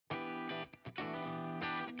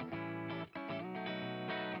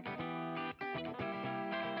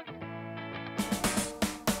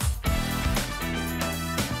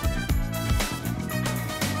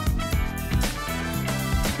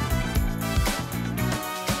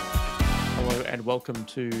and welcome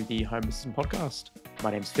to the Home Assistant podcast. My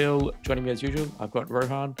name's Phil. Joining me as usual, I've got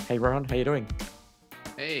Rohan. Hey Rohan, how you doing?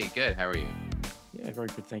 Hey, good. How are you? Yeah, very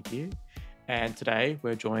good, thank you. And today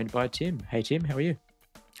we're joined by Tim. Hey Tim, how are you?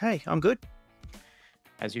 Hey, I'm good.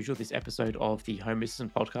 As usual, this episode of the Home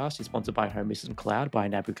Assistant podcast is sponsored by Home Assistant Cloud by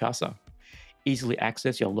Nabu Casa. Easily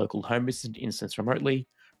access your local Home Assistant instance remotely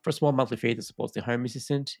for a small monthly fee that supports the Home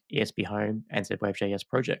Assistant, ESP Home, and ZWave.js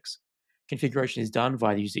projects. Configuration is done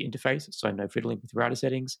via the user interface, so no fiddling with router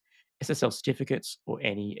settings, SSL certificates, or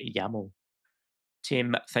any YAML.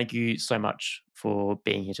 Tim, thank you so much for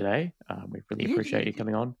being here today. We really appreciate you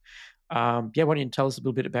coming on. Why don't you tell us a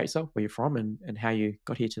little bit about yourself, where you're from, and how you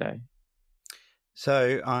got here today?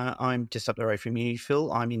 So I'm just up the road from you,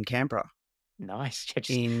 Phil. I'm in Canberra. Nice. Yeah,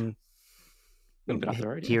 just in a little bit up the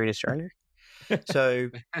road here in Australia. So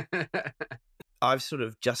I've sort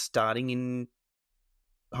of just starting in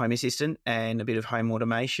Home Assistant and a bit of home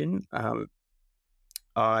automation.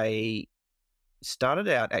 I started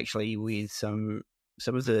out actually with some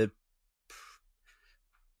of the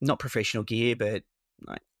not professional gear, but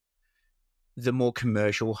like the more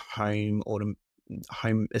commercial home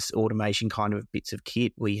automation kind of bits of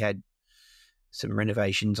kit. We had some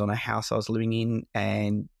renovations on a house I was living in,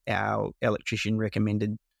 and our electrician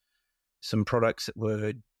recommended some products that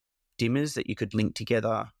were dimmers that you could link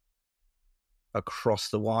together across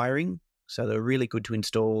the wiring. So they were really good to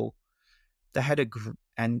install. They had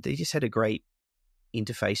they just had a great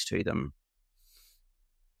interface to them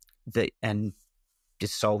and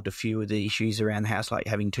just solved a few of the issues around the house, like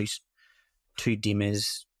having two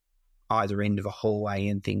dimmers either end of a hallway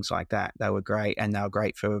and things like that. They were great, and they were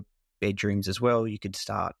great for bedrooms as well. You could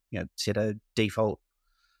start, set a default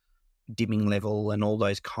dimming level and all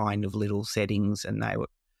those kind of little settings, and they were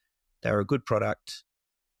a good product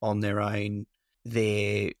on their own.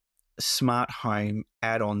 Their smart home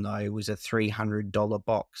add-on, though, was a $300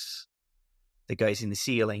 box that goes in the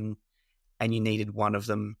ceiling, and you needed one of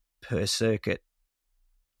them per circuit,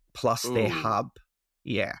 plus their hub.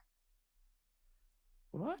 Yeah.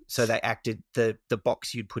 What? So they acted, the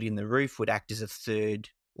box you'd put in the roof would act as a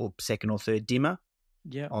second or third dimmer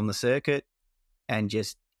on the circuit, and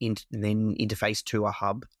just then interface to a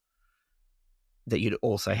hub that you'd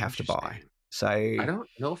also have to buy. So I don't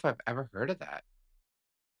know if I've ever heard of that.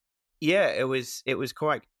 Yeah, it was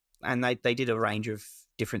quite, and they did a range of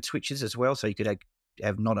different switches as well. So you could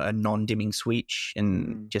have not a non-dimming switch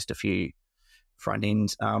and just a few front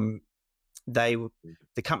ends. The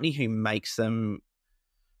company who makes them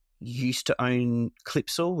used to own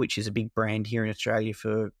Clipsal, which is a big brand here in Australia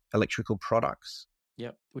for electrical products.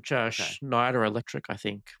 Yep, which are Schneider Electric, I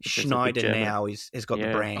think. Schneider now has got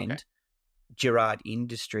the brand. Okay. Gerard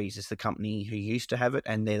Industries is the company who used to have it,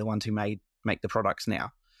 and they're the ones who make the products now.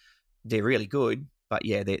 They're really good, but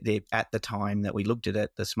yeah, they're at the time that we looked at it,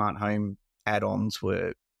 the smart home add-ons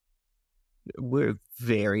were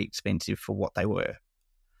very expensive for what they were.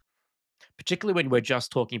 Particularly when we're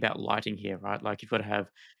just talking about lighting here, right? Like you've got to have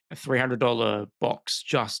a $300 box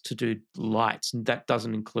just to do lights, and that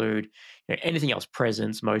doesn't include anything else,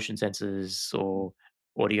 presence, motion sensors, or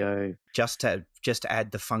audio. Just to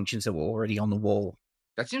add the functions that were already on the wall.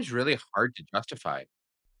 That seems really hard to justify.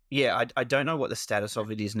 Yeah, I don't know what the status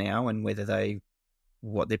of it is now, and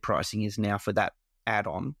what their pricing is now for that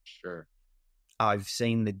add-on. Sure. I've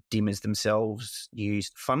seen the dimmers themselves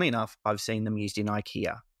used. Funnily enough, I've seen them used in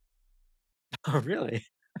IKEA. Oh, really?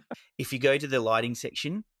 If you go to the lighting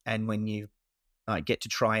section, and when you get to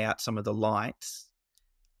try out some of the lights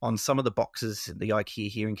on some of the boxes at the IKEA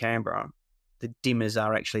here in Canberra, the dimmers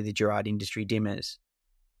are actually the Gerard Industry dimmers.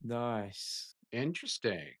 Nice.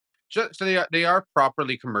 Interesting. So they are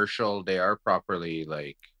properly commercial. They are properly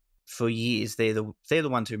for years. They're the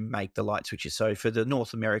ones who make the light switches. So for the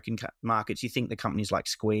North American markets, you think the companies like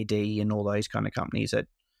Square D and all those kind of companies that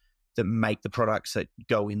make the products that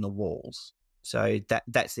go in the walls. So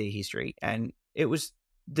that's their history, and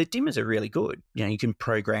the dimmers are really good. You can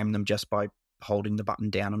program them just by holding the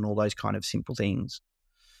button down and all those kind of simple things.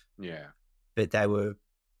 Yeah. But they were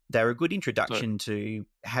a good introduction to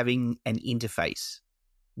having an interface,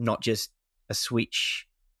 not just a switch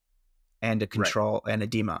and a control and a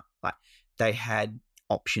dimmer. Like they had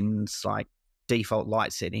options like default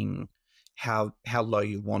light setting, how low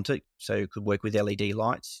you want it, so it could work with LED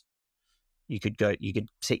lights. You could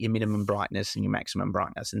set your minimum brightness and your maximum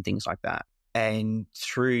brightness and things like that. And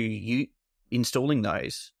through you installing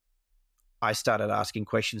those, I started asking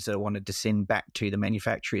questions that I wanted to send back to the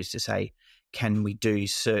manufacturers to say, can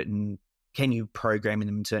you program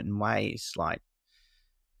them in certain ways? Like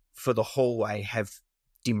for the hallway, have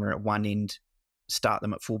dimmer at one end, start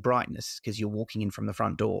them at full brightness because you're walking in from the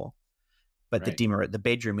front door. but the Right. dimmer at the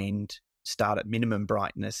bedroom end start at minimum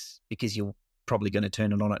brightness because you're probably going to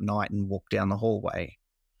turn it on at night and walk down the hallway,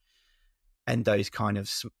 and those kind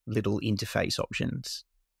of little interface options.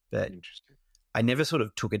 But Interesting. I never sort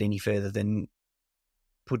of took it any further than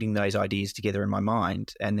putting those ideas together in my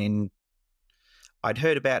mind. And then I'd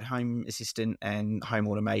heard about Home Assistant and home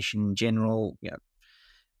automation in general,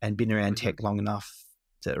 and been around Mm-hmm. tech long enough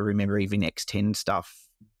to remember even X10 stuff.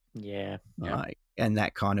 Yeah. And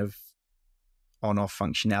that kind of on-off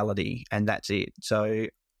functionality, and that's it. So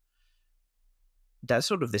that's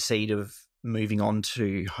sort of the seed of moving on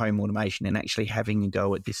to home automation and actually having a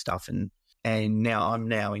go at this stuff. And now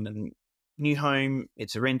I'm in a new home.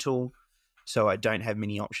 It's a rental, so I don't have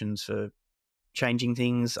many options for changing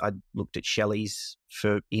things. I looked at Shelley's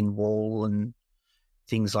for in-wall and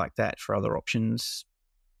things like that for other options,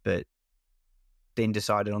 but then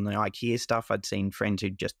decided on the IKEA stuff. I'd seen friends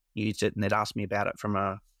who'd just used it and they'd asked me about it from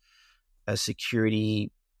an IT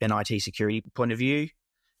security point of view.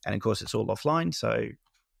 And of course, it's all offline. So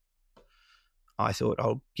I thought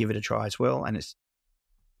I'll give it a try as well. And it's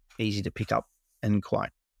easy to pick up and quite.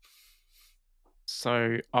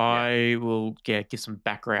 So I will give some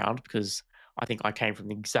background because I think I came from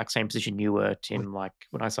the exact same position you were, Tim, like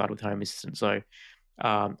when I started with Home Assistant. So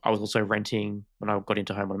I was also renting when I got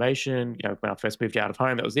into home automation. When I first moved out of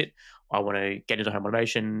home, that was it. I want to get into home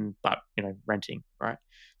automation, but, renting, right?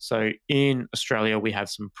 So in Australia, we have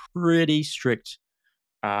some pretty strict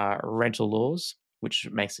rental laws, which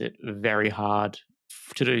makes it very hard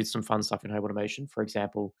to do some fun stuff in home automation. For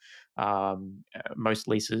example, most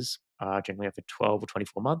leases are generally over 12 or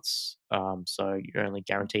 24 months. So you're only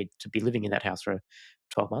guaranteed to be living in that house for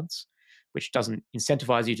 12 months, which doesn't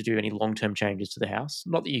incentivize you to do any long-term changes to the house.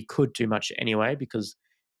 Not that you could do much anyway, because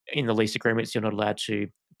in the lease agreements, you're not allowed to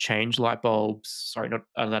change light bulbs. Sorry, not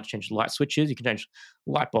allowed to change light switches. You can change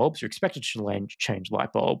light bulbs. You're expected to change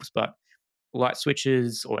light bulbs, but light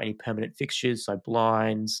switches or any permanent fixtures, so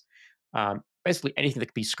blinds, basically anything that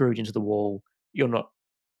can be screwed into the wall, you're not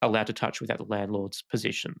allowed to touch without the landlord's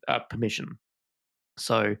permission.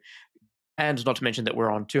 So, and not to mention that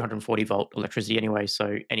we're on 240-volt electricity anyway,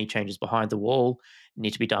 so any changes behind the wall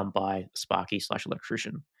need to be done by a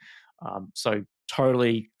Sparky/electrician. So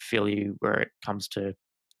totally feel you where it comes to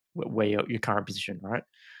where your current position, right?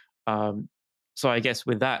 So I guess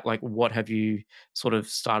with that, like, what have you sort of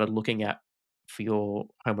started looking at for your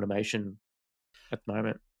home automation at the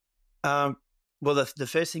moment? Well, the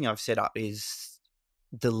first thing I've set up is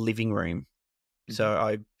the living room. Mm-hmm.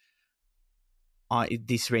 So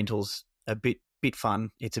this rental's a bit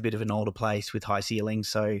fun. It's a bit of an older place with high ceilings.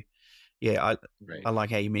 So yeah, I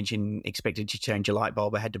like how you mentioned expected to change a light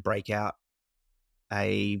bulb. I had to break out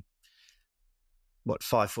a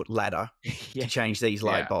 5-foot ladder to change these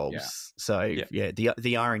light bulbs. Yeah. So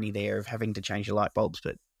the irony there of having to change the light bulbs,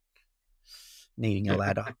 but needing a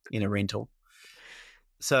ladder in a rental.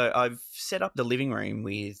 So I've set up the living room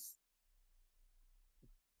with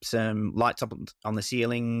some lights up on the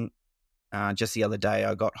ceiling. Just the other day,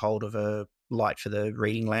 I got hold of a light for the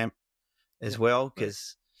reading lamp as well,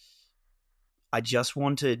 because I just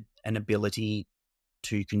wanted an ability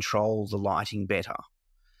to control the lighting better.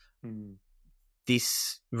 Mm.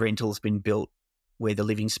 This rental's been built where the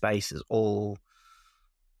living space is all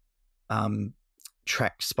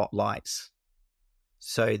track spotlights.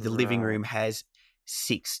 So the living room has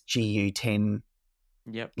 6 GU10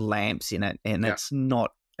 lamps in it, and it's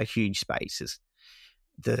not a huge space.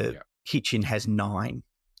 The kitchen has 9,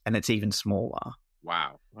 and it's even smaller.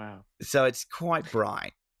 Wow. So it's quite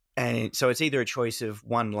bright. And so it's either a choice of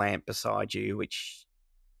one lamp beside you, which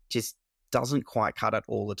just doesn't quite cut it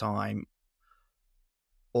all the time,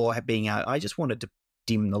 or being out, I just wanted to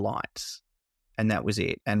dim the lights, and that was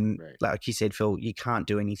it. And like you said, Phil, you can't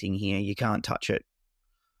do anything here. You can't touch it.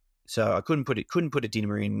 So I couldn't put a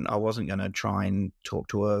dimmer in. I wasn't going to try and talk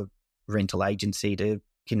to a rental agency to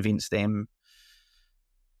convince them,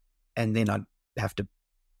 and then I'd have to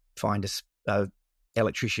find a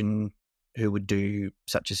electrician who would do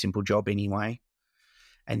such a simple job anyway,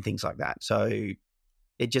 and things like that. So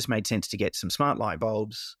it just made sense to get some smart light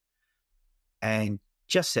bulbs and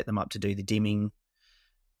just set them up to do the dimming.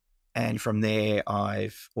 And from there,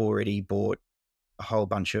 I've already bought a whole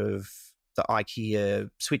bunch of the IKEA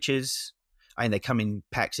switches, and they come in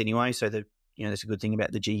packs anyway. So that's a good thing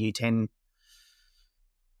about the GU10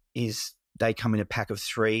 is they come in a pack of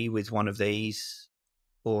 3 with one of these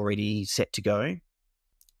already set to go.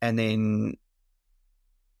 And then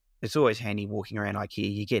it's always handy walking around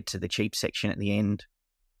IKEA. You get to the cheap section at the end,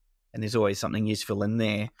 and there's always something useful in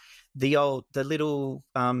there. The little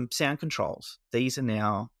sound controls, these are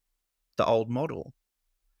now the old model.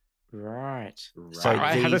 Right. So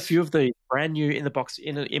I have a these- few of the brand new in the box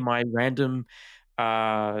in my random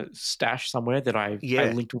stash somewhere that I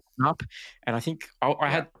Yeah. linked one up, and I think I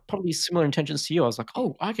had probably similar intentions to you. I was like,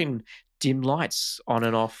 oh, I can dim lights on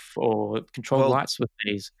and off or control Well, lights with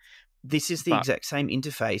these. This is the But- exact same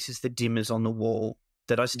interface as the dimmers on the wall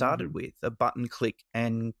that I started with, a button click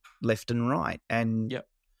and left and right. And Yep.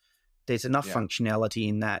 there's enough functionality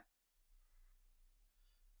in that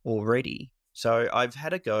already. So I've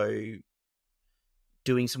had a go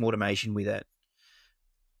doing some automation with it.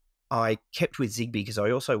 I kept with Zigbee because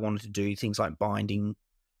I also wanted to do things like binding,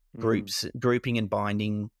 grouping and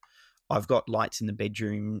binding. I've got lights in the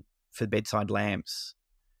bedroom for bedside lamps,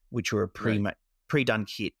 which are a pre-done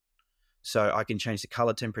kit. So I can change the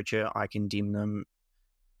color temperature, I can dim them,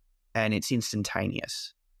 and it's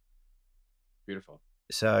instantaneous. Beautiful.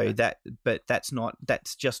 So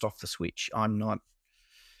that's just off the switch. I'm not,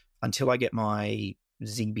 until I get my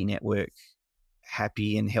Zigbee network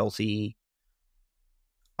happy and healthy,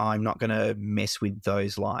 I'm not going to mess with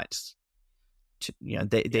those lights.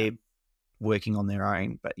 They're working on their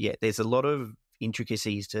own. But yeah, there's a lot of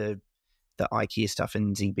intricacies to the IKEA stuff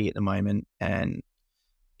in Zigbee at the moment, and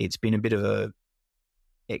it's been a bit of a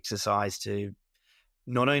exercise to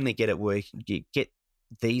not only get it working, get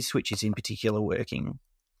these switches in particular working,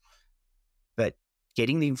 but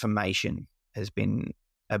getting the information has been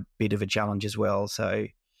a bit of a challenge as well. So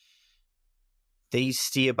these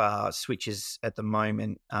steer bar switches at the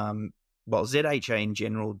moment, ZHA in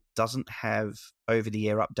general doesn't have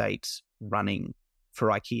over-the-air updates running for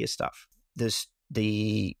IKEA stuff.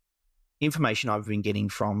 The information I've been getting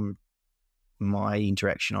from my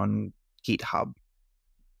interaction on GitHub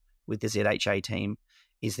with the ZHA team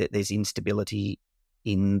is that there's instability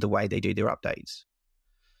in the way they do their updates.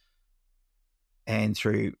 And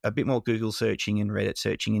through a bit more Google searching and Reddit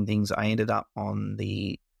searching and things, I ended up on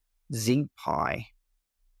the Zigbee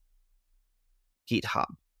GitHub.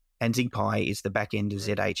 And Zigbee is the back end of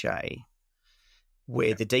ZHA,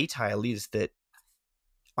 where the detail is that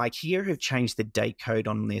IKEA have changed the date code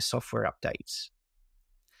on their software updates.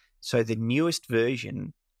 So the newest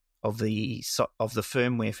version of the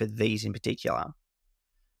firmware for these in particular,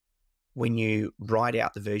 when you write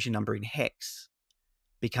out the version number in hex,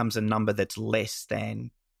 becomes a number that's less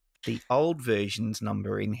than the old version's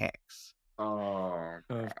number in hex. Oh,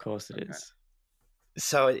 of course it is.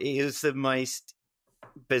 So it is the most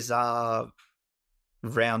bizarre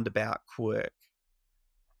roundabout quirk.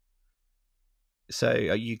 So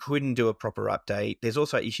you couldn't do a proper update. There's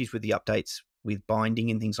also issues with the updates with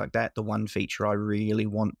binding and things like that. The one feature I really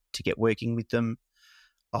want to get working with them,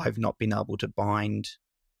 I've not been able to bind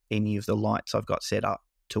any of the lights I've got set up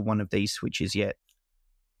to one of these switches yet.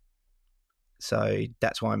 So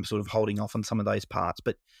that's why I'm sort of holding off on some of those parts.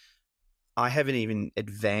 But I haven't even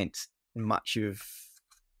advanced much of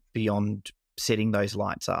beyond setting those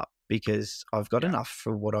lights up because I've got enough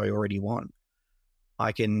for what I already want.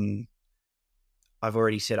 I've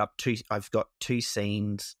already set up I've got two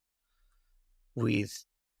scenes with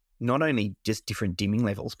not only just different dimming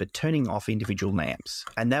levels, but turning off individual lamps.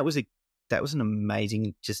 And that was an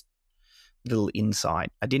amazing just little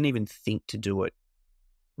insight. I didn't even think to do it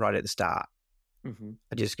right at the start. I'm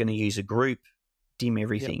just going to use a group, dim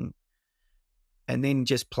everything. And then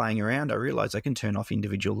just playing around, I realized I can turn off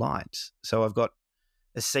individual lights. So I've got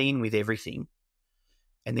a scene with everything,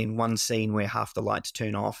 and then one scene where half the lights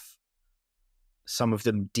turn off. Some of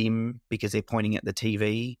them dim because they're pointing at the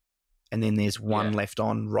TV, and then there's one left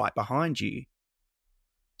on right behind you.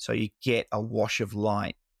 So you get a wash of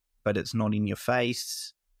light, but it's not in your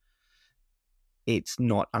face. It's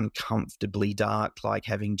not uncomfortably dark like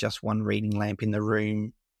having just one reading lamp in the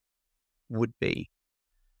room would be.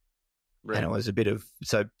 Right. And it was a bit of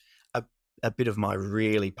my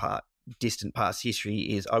really distant past history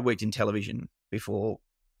is I worked in television before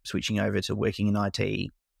switching over to working in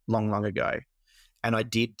IT long ago. And I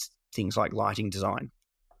did things like lighting design.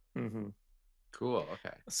 Cool.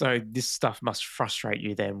 Okay. So this stuff must frustrate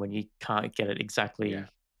you then when you can't get it exactly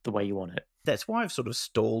the way you want it. That's why I've sort of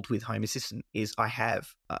stalled with Home Assistant is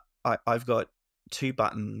I've got two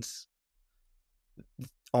buttons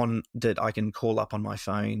on that I can call up on my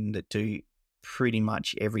phone that do pretty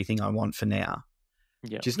much everything I want for now.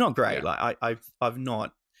 Yeah. Which is not great. Like I've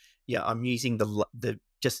not I'm using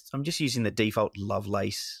I'm just using the default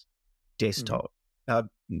Lovelace desktop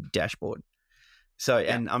dashboard. So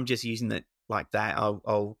and I'm just using it like that.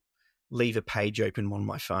 I'll leave a page open on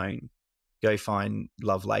my phone, go find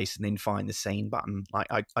Lovelace, and then find the scene button. Like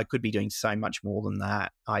I could be doing so much more than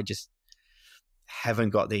that. I just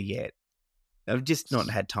haven't got there yet. I've just not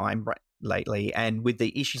had time. lately. And with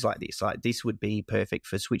the issues like this would be perfect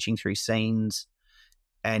for switching through scenes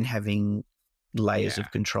and having layers Yeah.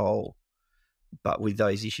 of control. But with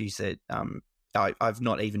those issues that I've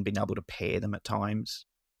not even been able to pair them at times.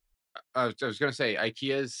 I was going to say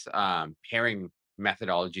IKEA's pairing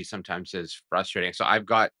methodology sometimes is frustrating. So I've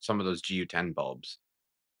got some of those GU10 bulbs,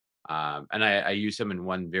 and I use them in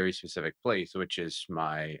one very specific place, which is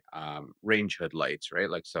my range hood lights, right?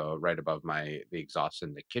 Like so, right above the exhaust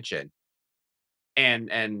in the kitchen,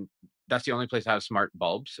 and that's the only place I have smart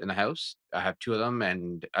bulbs in the house. I have two of them,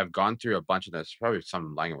 and I've gone through a bunch of this. Probably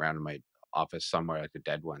some lying around in my office somewhere, like the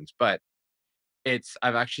dead ones, but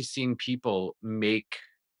I've actually seen people make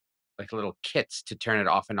like little kits to turn it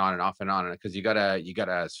off and on and off and on because you gotta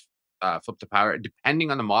flip the power depending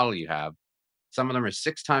on the model you have. Some of them are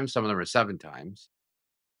 6 times, some of them are 7 times,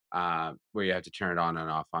 where you have to turn it on and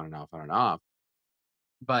off, on and off, on and off.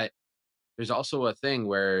 But there's also a thing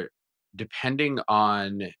where depending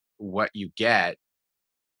on what you get,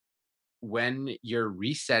 when you're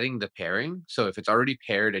resetting the pairing, so if it's already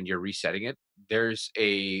paired and you're resetting it, there's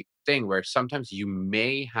a thing where sometimes you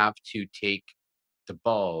may have to take the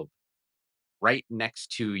bulb right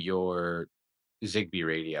next to your Zigbee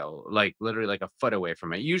radio, like literally like a foot away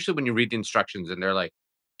from it. Usually when you read the instructions and they're like,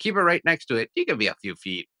 keep it right next to it, you can be a few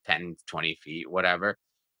feet, 10, 20 feet, whatever.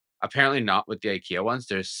 Apparently not with the IKEA ones.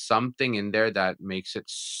 There's something in there that makes it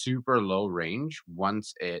super low range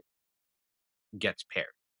once it gets paired.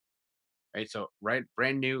 Right. So right,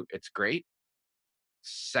 brand new, it's great.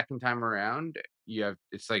 Second time around,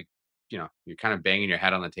 it's like, you're kind of banging your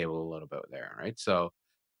head on the table a little bit there, right? So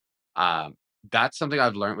um that's something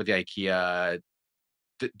I've learned with the IKEA,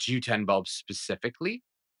 the G10 bulbs specifically.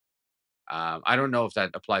 I don't know if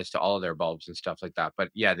that applies to all of their bulbs and stuff like that, but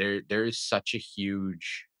yeah, there is such a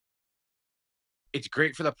huge. It's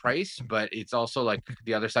great for the price, but it's also like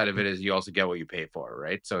the other side of it is you also get what you pay for,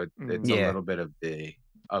 right? So it's a Yeah. little bit of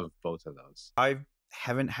both of those. I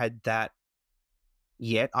haven't had that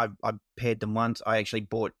yet. I've paired them once. I actually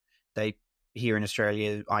bought, they here in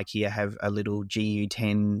Australia, IKEA have a little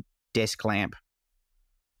GU10 desk lamp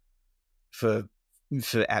for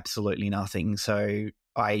absolutely nothing. So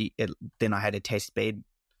then I had a test bed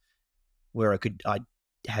where I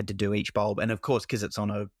had to do each bulb, and of course because it's on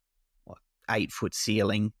a 8-foot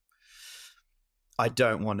ceiling, I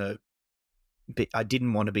didn't want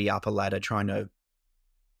to be up a ladder trying to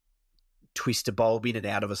twist a bulb in and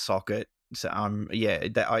out of a socket. So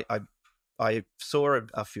I saw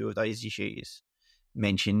a few of those issues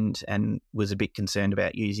mentioned and was a bit concerned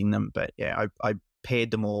about using them, but yeah, I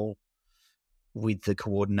paired them all with the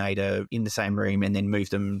coordinator in the same room and then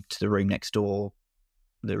moved them to the room next door.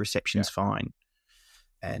 The reception's fine,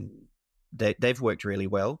 and they've worked really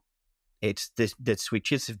well. It's the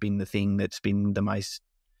switches have been the thing that's been the most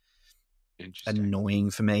annoying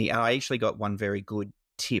for me. And I actually got one very good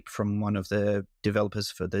tip from one of the developers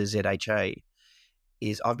for the ZHA.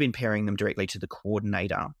 Is I've been pairing them directly to the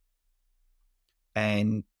coordinator,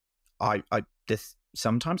 and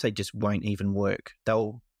sometimes they just won't even work.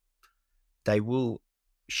 They will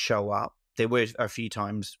show up. There were a few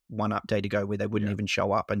times one update ago where they wouldn't even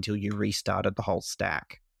show up until you restarted the whole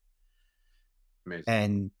stack. Amazing.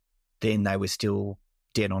 And then they were still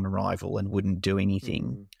dead on arrival and wouldn't do anything.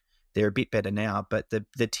 Mm-hmm. They're a bit better now, but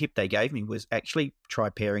the tip they gave me was actually try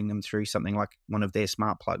pairing them through something like one of their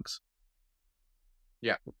smart plugs.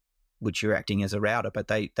 Yeah. Which you're acting as a router, but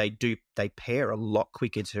they pair a lot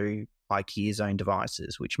quicker to IKEA's own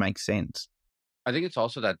devices, which makes sense. I think it's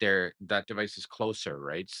also that that device is closer,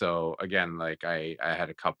 right? So again, like I had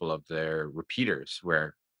a couple of their repeaters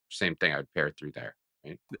where same thing, I'd pair through there.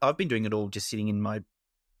 Right? I've been doing it all just sitting in my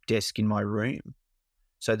desk in my room.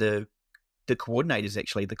 So the coordinator is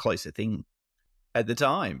actually the closer thing at the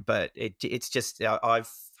time, but it's just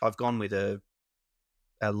I've gone with a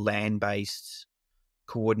LAN based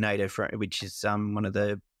coordinator which is one of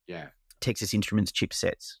the Texas Instruments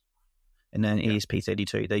chipsets, and then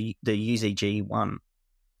ESP32, the UZG1,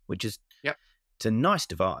 which is it's a nice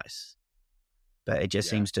device, but it just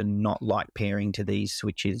seems to not like pairing to these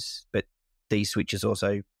switches. But these switches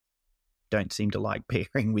also don't seem to like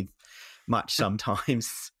pairing with much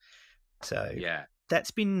sometimes. So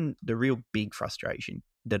that's been the real big frustration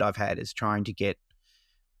that I've had, is trying to get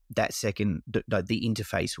that the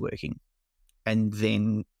interface working, and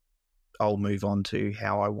then I'll move on to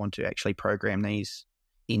how I want to actually program these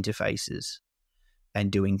interfaces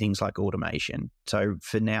and doing things like automation. So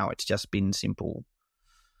for now, it's just been simple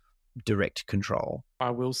direct control.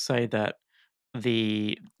 I will say that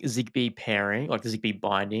the Zigbee pairing, like the Zigbee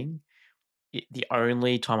binding, the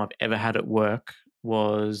only time I've ever had it work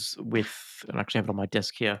was with, and I actually have it on my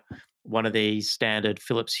desk here, one of these standard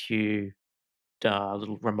Philips Hue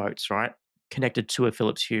little remotes, right? Connected to a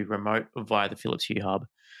Philips Hue remote via the Philips Hue hub.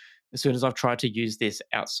 As soon as I've tried to use this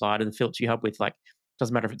outside of the Philips Hue hub with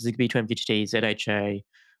doesn't matter if it's Zigbee, 250T, ZHA,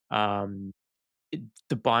 um,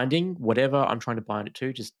 the binding, whatever I'm trying to bind it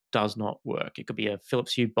to, just does not work. It could be a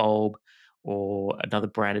Philips Hue bulb or another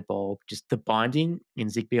branded bulb. Just the binding in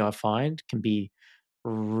Zigbee, I find, can be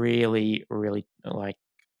really, really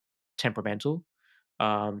temperamental.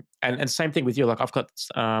 And same thing with you. I've got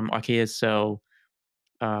IKEA sell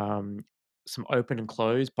some open and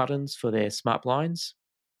close buttons for their smart blinds.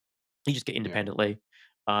 You just get independently.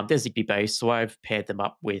 They're Zigbee based, so I've paired them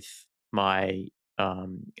up with my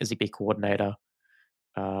Zigbee coordinator.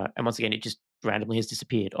 And once again, it just randomly has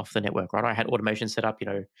disappeared off the network, right? I had automation set up,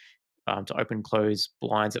 to open and close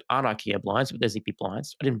blinds that aren't IKEA blinds, but they're Zigbee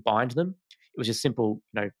blinds. I didn't bind them. It was just simple,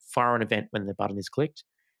 fire an event when the button is clicked.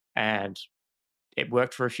 And it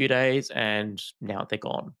worked for a few days, and now they're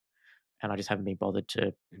gone. And I just haven't been bothered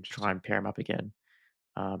to try and pair them up again.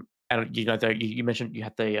 And you mentioned you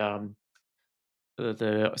had the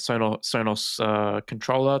Sonos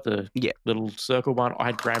controller, the little circle one. I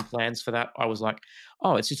had grand plans for that. I was like,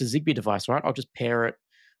 oh, it's just a Zigbee device, right? I'll just pair it.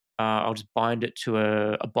 I'll just bind it to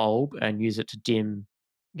a bulb and use it to dim.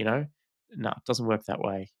 No, it doesn't work that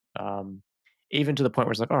way. Even to the point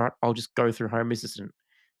where it's like, all right, I'll just go through Home Assistant,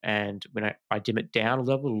 and when I dim it down a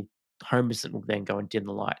level, Home Assistant will then go and dim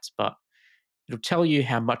the lights. But it'll tell you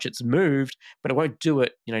how much it's moved, but it won't do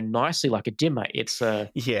it, nicely like a dimmer. It's a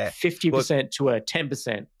 50% to a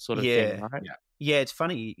 10% sort of thing, right? Yeah, it's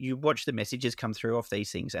funny. You watch the messages come through off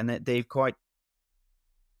these things, and they're quite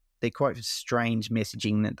strange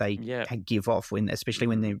messaging that they give off especially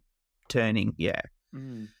when they're turning. Yeah.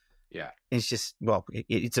 Mm. Yeah. It's just,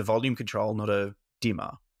 it's a volume control, not a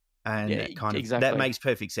dimmer. And that makes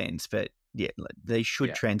perfect sense. But they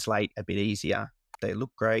should translate a bit easier. They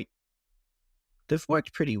look great. They've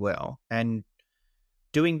worked pretty well. And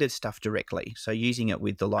doing this stuff directly, so using it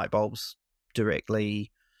with the light bulbs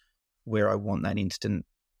directly where I want that instant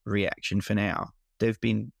reaction for now, they've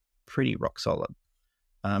been pretty rock solid.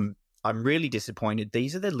 I'm really disappointed.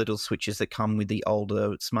 These are the little switches that come with the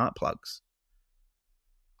older smart plugs.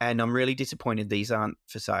 And I'm really disappointed these aren't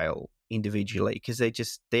for sale individually, because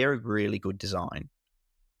they're a really good design.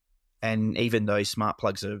 And even those smart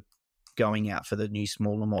plugs are going out for the new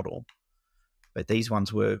smaller model, but these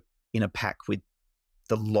ones were in a pack with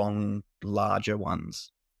the long, larger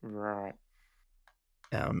ones. Right.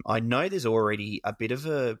 I know there's already a bit of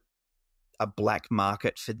a black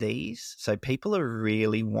market for these, so people are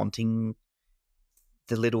really wanting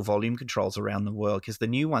the little volume controls around the world, because the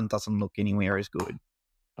new one doesn't look anywhere as good.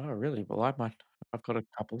 Oh, really? Well, I've got a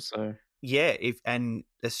couple, so... Yeah, and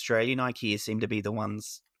Australian IKEA seem to be the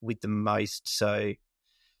ones with the most, so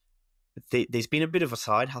there's been a bit of a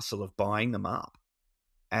side hustle of buying them up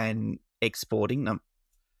and exporting them.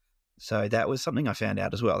 So that was something I found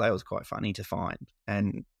out as well. That was quite funny to find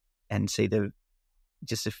and see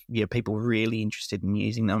people really interested in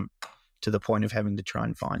using them to the point of having to try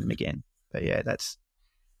and find them again. But yeah,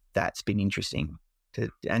 that's been interesting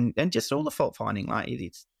and just all the fault finding.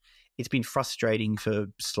 It's been frustrating for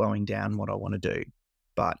slowing down what I want to do,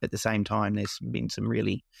 but at the same time, there's been some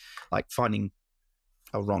really finding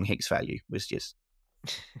a wrong hex value was just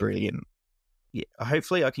brilliant. Yeah,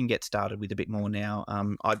 hopefully I can get started with a bit more now.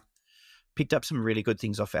 I picked up some really good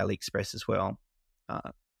things off AliExpress as well.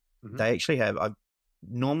 They actually have. I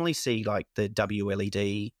normally see the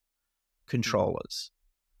WLED controllers,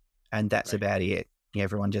 and that's about it. Yeah,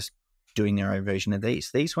 everyone just doing their own version of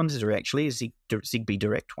these. These ones are actually a Zigbee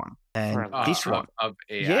Direct one, and this one,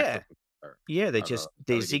 they're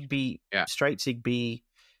Zigbee, straight Zigbee,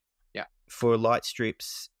 for light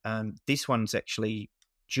strips. This one's actually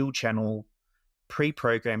dual channel,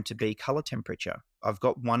 pre-programmed to be color temperature. I've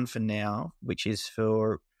got one for now, which is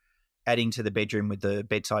for adding to the bedroom with the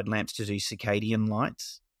bedside lamps to do circadian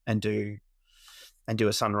lights and do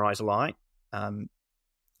a sunrise light.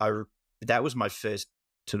 That was my first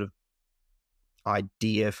sort of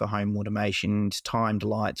idea for home automation. It's timed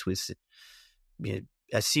lights with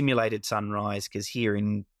a simulated sunrise, because here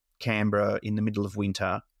in Canberra in the middle of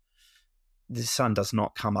winter, the sun does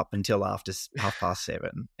not come up until after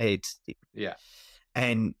 7:30.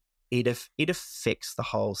 And it affects the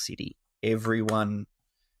whole city. Everyone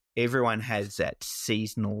has that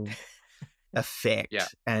seasonal effect,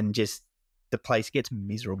 and just the place gets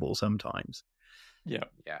miserable sometimes. Yeah.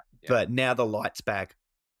 But now the light's back,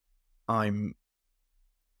 I've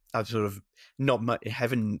sort of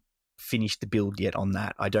haven't finished the build yet on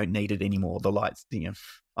that. I don't need it anymore. The lights,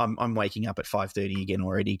 I'm waking up at 5:30 again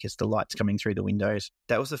already because the light's coming through the windows.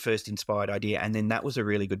 That was the first inspired idea, and then that was a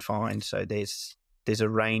really good find. So there's a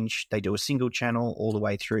range. They do a single channel all the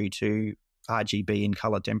way through to RGB and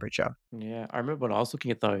color temperature. Yeah, I remember when I was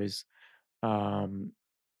looking at those, for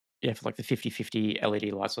like the 50/50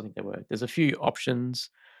 LED lights, I think there's a few options.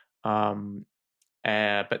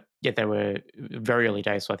 But yeah, they were very early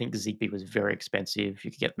days, so I think the Zigbee was very expensive.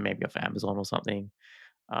 You could get them maybe off Amazon or something.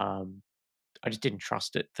 I just didn't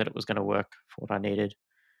trust it that it was going to work for what I needed.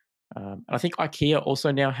 And I think IKEA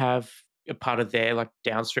also now have a part of their like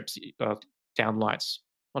down strips, downlights,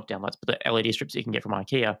 not downlights, but the LED strips that you can get from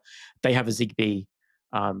IKEA. They have a Zigbee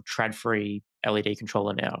trad-free LED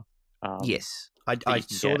controller now. Yes, I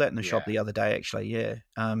saw that in the shop the other day. Actually, yeah.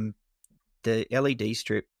 The LED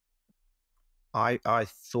strip, I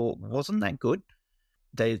thought wasn't that good.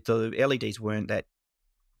 The LEDs weren't that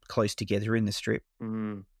close together in the strip,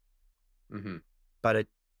 but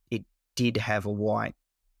it did have a white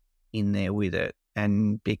in there with it,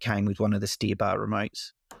 and it came with one of the steer bar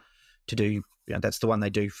remotes to do. That's the one they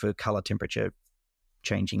do for color temperature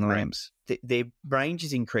changing lamps. Their range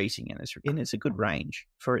is increasing, and it's a good range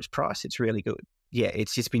for its price. It's really good. Yeah,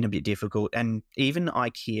 it's just been a bit difficult, and even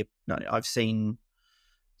IKEA. No, I've seen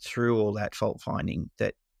through all that fault finding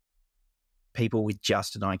that people with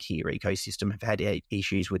just an IKEA ecosystem have had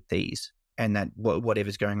issues with these, and that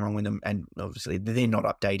whatever's going wrong with them, and obviously they're not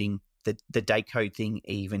updating. The date code thing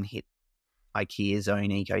even hit IKEA's own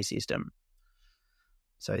ecosystem.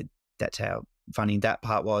 So that's how funny that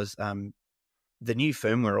part was. The new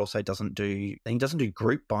firmware also doesn't do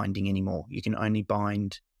group binding anymore. You can only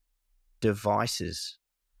bind devices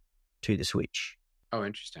to the switch. Oh,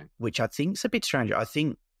 interesting. Which I think is a bit strange. I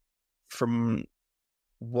think from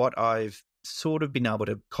what I've sort of been able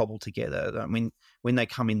to cobble together, I mean, when they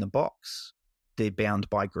come in the box, they're bound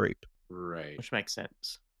by group. Right. Which makes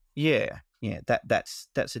sense. Yeah. That's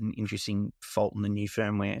an interesting fault in the new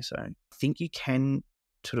firmware. So I think you can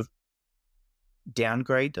sort of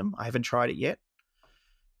downgrade them. I haven't tried it yet.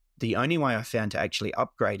 The only way I found to actually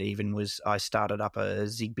upgrade even was I started up a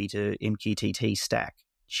Zigbee to MQTT stack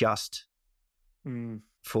just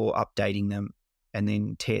for updating them, and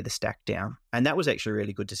then tear the stack down. And that was actually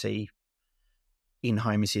really good to see in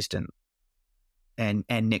Home Assistant and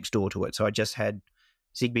next door to it. So I just had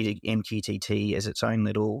Zigbee to MQTT as its own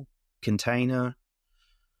little container,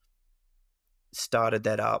 started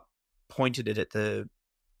that up, pointed it at the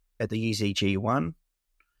UZG1,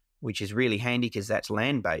 which is really handy because that's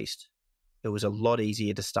LAN-based. It was a lot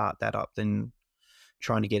easier to start that up than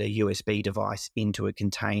trying to get a USB device into a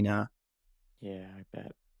container. Yeah, I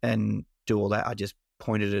bet. And do all that. I just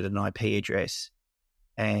pointed at an IP address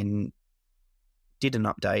and did an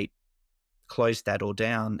update, closed that all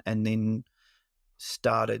down, and then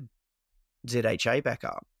started ZHA back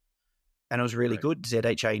up. And it was really good.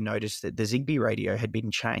 ZHA noticed that the Zigbee radio had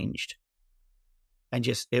been changed. And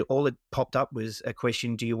all it popped up was a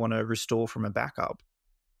question, do you want to restore from a backup?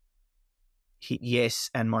 Hit yes,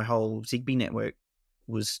 and my whole Zigbee network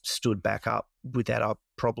was stood back up without a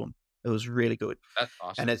problem. It was really good. That's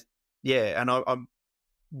awesome. And I'm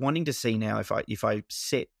wanting to see now if I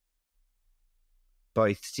set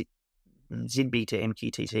both Zigbee to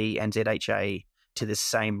MQTT and ZHA to the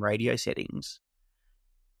same radio settings,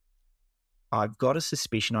 I've got a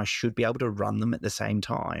suspicion I should be able to run them at the same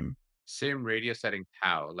time. Same radio settings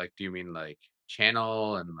how? Like, do you mean like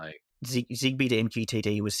channel and like... Zigbee to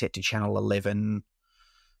MQTT was set to channel 11.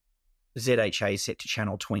 ZHA set to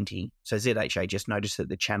channel 20. So ZHA just noticed that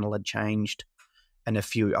the channel had changed, and a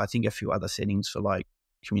few other settings for like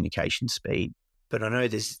communication speed. But I know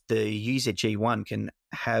the UZG1 can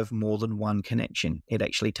have more than one connection. It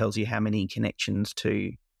actually tells you how many connections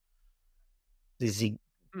to the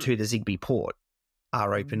Zigbee port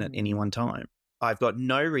are open at any one time. I've got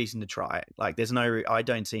no reason to try it. Like, I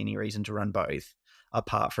don't see any reason to run both,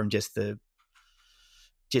 apart from just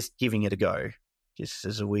giving it a go, just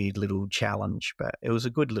as a weird little challenge. But it was a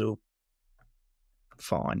good little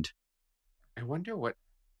find. I wonder what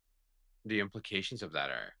the implications of that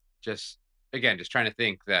are. Just trying to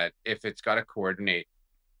think that if it's got to coordinate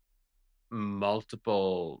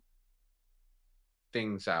multiple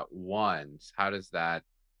things at once, how does that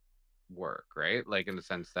work, right? Like, in the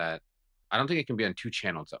sense that I don't think it can be on two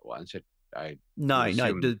channels at once. That's not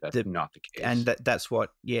the case. And that's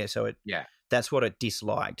what, that's what it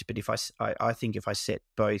disliked. But I think if I set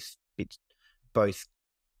both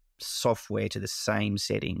software to the same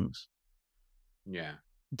settings,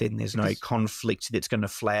 then there's no conflict that's going to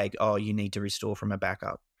flag, oh, you need to restore from a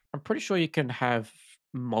backup. I'm pretty sure you can have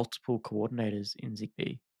multiple coordinators in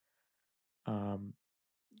Zigbee. Um,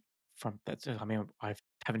 from that's I mean, I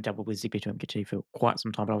haven't dabbled with Zigbee to MQT for quite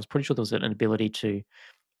some time, but I was pretty sure there was an ability to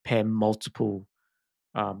pair multiple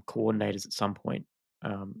coordinators at some point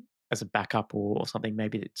as a backup or something.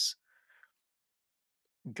 Maybe it's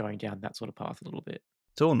going down that sort of path a little bit.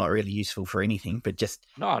 It's all not really useful for anything, but just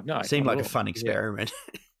No, seemed not like at a all. fun Yeah. experiment.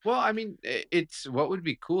 Well, I mean, it's what would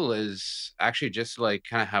be cool is actually just like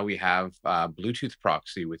kind of how we have Bluetooth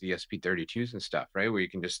proxy with ESP32s and stuff, right? Where you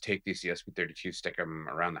can just take these ESP32s, stick them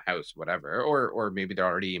around the house, whatever, or maybe they're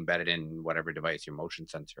already embedded in whatever device, your motion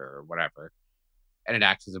sensor or whatever, and it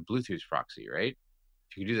acts as a Bluetooth proxy, right?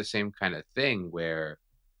 If you could do the same kind of thing where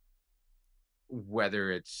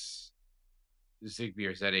whether it's Zigbee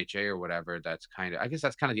or ZHA or whatever, that's kind of, I guess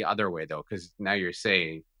that's kind of the other way though, because now you're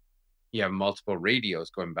saying you have multiple radios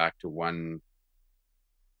going back to one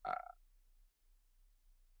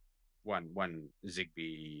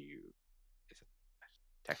Zigbee is it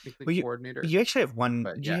technically Well, coordinator, you actually have one.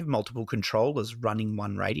 but You yeah, have multiple controllers running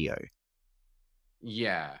one radio.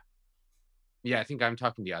 yeah, I think I'm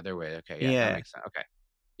talking the other way. Okay, yeah, Yeah. that makes sense. Okay,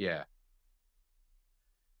 yeah,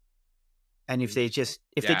 And if they're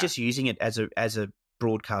Yeah. just using it as a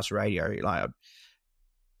broadcast radio, like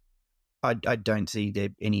I don't see there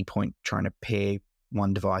any point trying to pair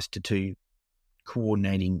one device to two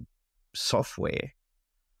coordinating software.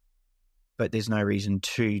 But there's no reason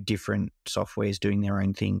two different softwares doing their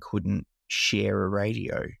own thing couldn't share a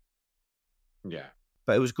radio. yeah,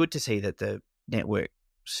 But it was good to see that the network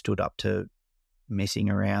stood up to messing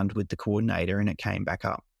around with the coordinator and it came back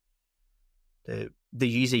up.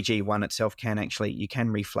 The UZG one itself can actually, you can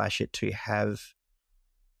reflash it to have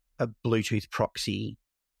a Bluetooth proxy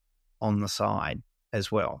on the side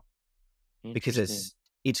as well, because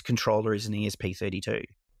its controller is an ESP32.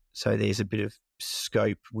 So there's a bit of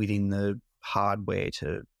scope within the hardware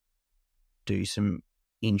to do some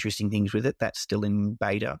interesting things with it. That's still in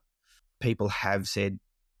beta. People have said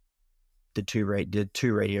the two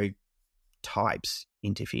radio types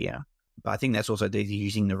interfere, but I think that's also they're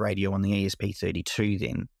using the radio on the ESP32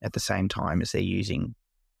 then at the same time as they're using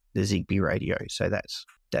the Zigbee radio. So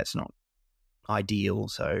that's not ideal.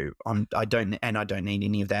 So I don't need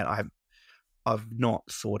any of that. I've not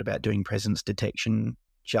thought about doing presence detection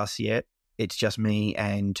just yet. It's just me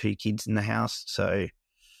and two kids in the house,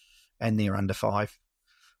 and they're under 5.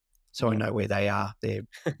 So I know where they are. They're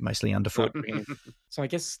mostly underfoot. So I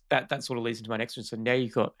guess that sort of leads into my next one. So now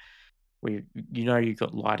you've got you've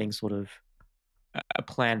got lighting sort of a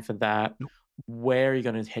plan for that. Where are you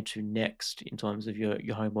going to head to next in terms of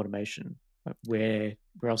your home automation? Like where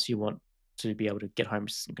else you want to be able to get home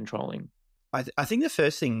assistant controlling? I think the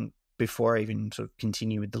first thing before I even sort of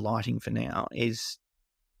continue with the lighting for now is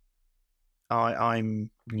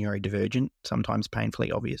I'm neurodivergent, sometimes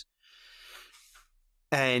painfully obvious.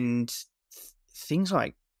 And things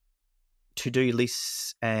like to-do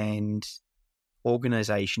lists and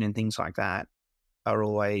organization and things like that are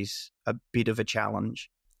always a bit of a challenge.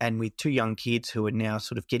 And with 2 young kids who are now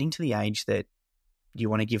sort of getting to the age that you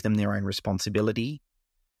want to give them their own responsibility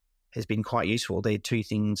has been quite useful. They're 2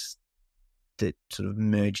 things that sort of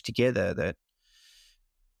merge together, that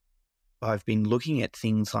I've been looking at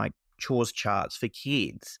things like chores charts for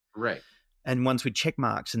kids. right. And ones with check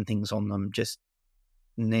marks and things on them,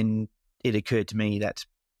 and then it occurred to me that's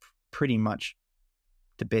pretty much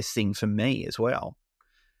the best thing for me as well,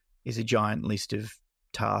 is a giant list of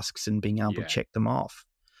tasks and being able to check them off.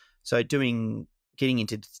 So getting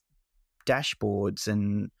into dashboards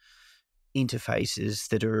and interfaces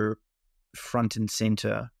that are front and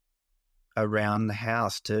center around the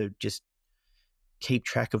house to just keep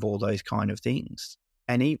track of all those kind of things.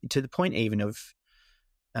 And to the point even of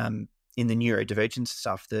in the neurodivergence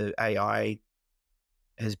stuff, the AI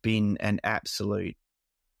has been an absolute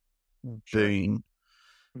boon.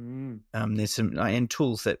 There's some and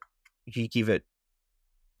tools that you give it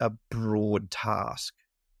a broad task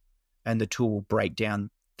and the tool will break down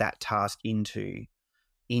that task into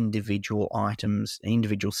individual items,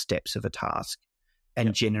 individual steps of a task,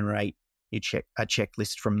 and generate a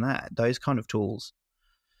checklist from that. Those kind of tools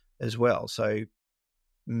as well. So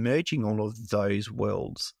merging all of those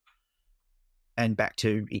worlds and back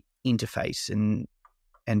to interface and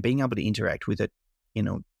being able to interact with it in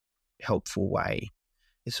a helpful way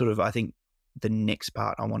is sort of, I think, the next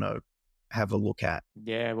part I want to have a look at.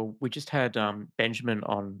 Yeah, well, we just had Benjamin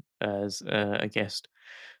on as a guest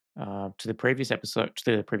to the previous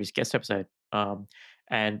guest episode,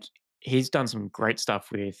 and he's done some great stuff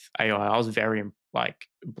with AI. I was very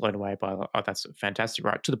blown away by that's fantastic,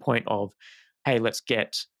 right? To the point of, hey, let's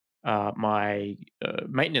get my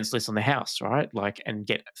maintenance list on the house, right? And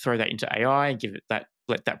throw that into AI and give it that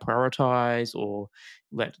let that prioritize, or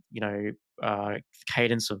let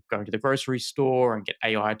cadence of going to the grocery store and get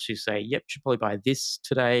AI to say, yep, should probably buy this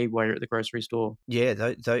today while you're at the grocery store.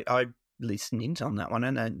 Yeah, I listened in on that one,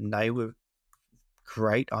 and they were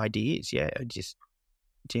great ideas. Yeah,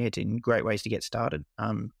 it's in great ways to get started.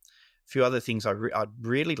 A few other things I'd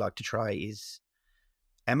really like to try is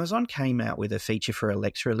Amazon came out with a feature for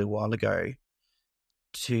Alexa a little while ago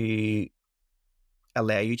to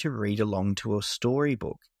allow you to read along to a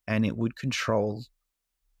storybook, and it would control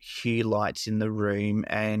hue lights in the room.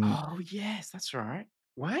 And oh yes, that's right.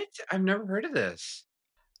 What? I've never heard of this.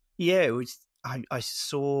 yeah, it was. I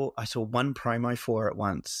saw one promo for it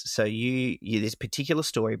once. So there's particular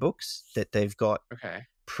storybooks that they've got Okay.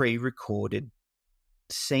 pre-recorded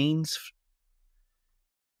scenes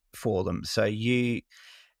for them. So Interesting.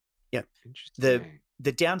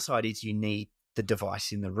 the downside is you need the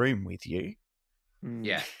device in the room with you.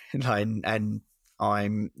 Yeah. And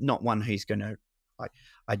I'm not one who's going to.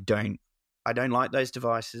 I don't like those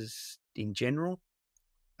devices in general.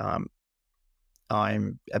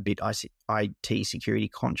 I'm a bit IT security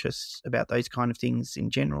conscious about those kind of things in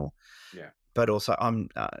general. Yeah. But also,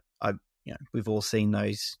 we've all seen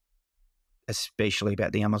those, especially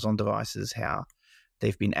about the Amazon devices, how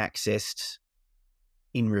they've been accessed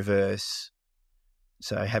in reverse.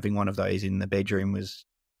 So having one of those in the bedroom was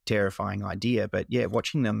a terrifying idea. But yeah,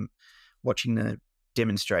 watching the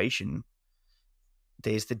demonstration,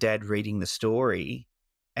 there's the dad reading the story,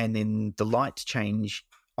 and then the lights change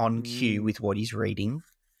on cue with what he's reading,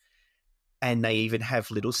 and they even have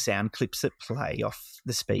little sound clips that play off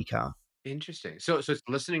the speaker. Interesting. So it's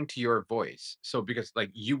listening to your voice. So because like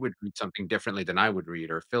you would read something differently than I would read,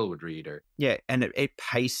 or Phil would read, or yeah, and it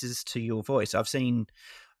paces to your voice. I've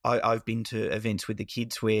been to events with the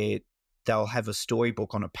kids where they'll have a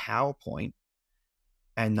storybook on a PowerPoint,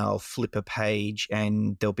 and they'll flip a page,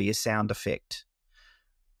 and there'll be a sound effect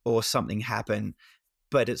or something happen,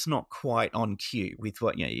 but it's not quite on cue with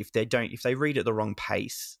what, if they read at the wrong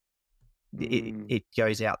pace, it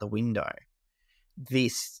goes out the window.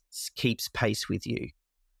 This keeps pace with you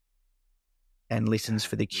and listens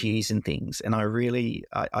for the cues and things. And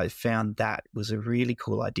I found that was a really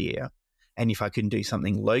cool idea. And if I can do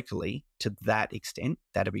something locally to that extent,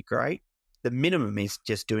 that'd be great. The minimum is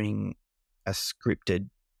just doing a scripted,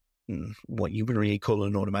 what you would really call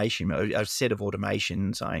an automation, a set of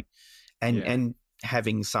automations, and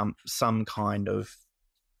having some kind of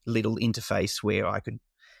little interface where I could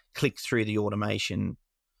click through the automation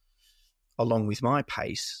along with my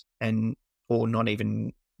pace, or not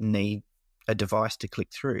even need a device to click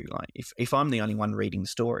through. Like if I'm the only one reading the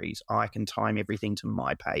stories, I can time everything to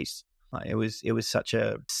my pace. Like it was such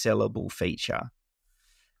a sellable feature,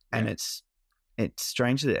 and it's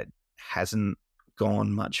strange that it hasn't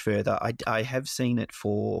gone much further. I have seen it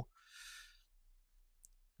for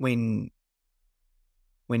when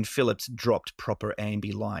Philips dropped proper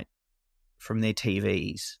Ambilight from their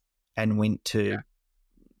TVs and went to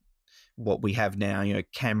what we have now,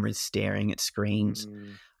 cameras staring at screens.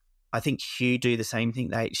 I think Hue do the same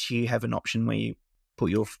thing. Hue have an option where you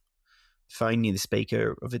put your phone near the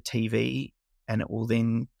speaker of a TV, and it will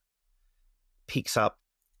then picks up.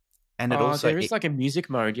 And there is like a music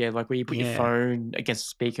mode, like where you put your phone against the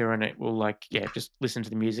speaker, and it will just listen to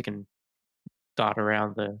the music and dart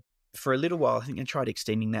around the. For a little while, I think I tried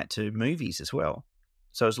extending that to movies as well.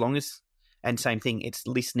 So as long as, and same thing, it's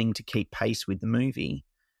listening to keep pace with the movie,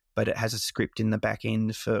 but it has a script in the back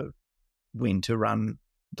end for when to run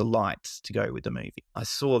the lights to go with the movie. I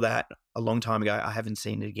saw that a long time ago. I haven't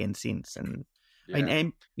seen it again since. And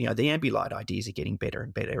the Ambilight ideas are getting better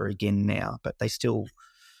and better again now, but they still,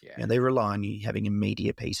 they rely on you having a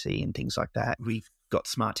media PC and things like that. We've got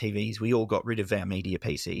smart TVs. We all got rid of our media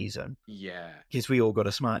PCs, and because we all got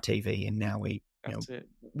a smart TV, and now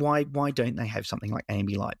why don't they have something like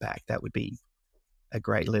Ambilight back? That would be a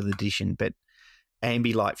great little addition. But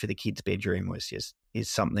Ambilight for the kids' bedroom is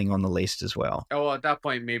something on the list as well. Oh, well, at that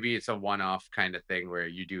point, maybe it's a one-off kind of thing where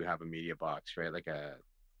you do have a media box, right? Like a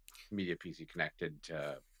media PC connected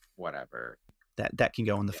to whatever. That can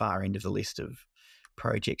go on the far end of the list of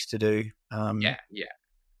projects to do.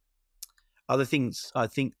 Other things, I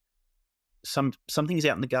think some things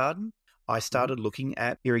out in the garden. I started looking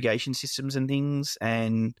at irrigation systems and things,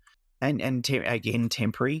 and again,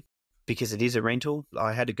 temporary, because it is a rental.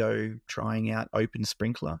 I had to go trying out open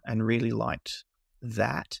sprinkler and really liked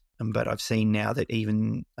that. But I've seen now that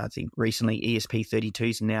even, I think recently,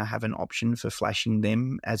 ESP32s now have an option for flashing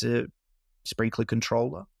them as a sprinkler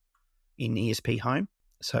controller in ESP Home.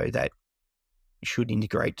 So that should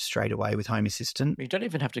integrate straight away with Home Assistant. You don't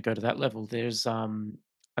even have to go to that level. There's, I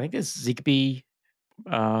think there's Zigbee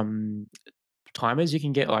timers. You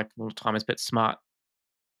can get like timers, but smart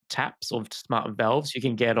taps or smart valves. You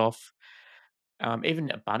can get off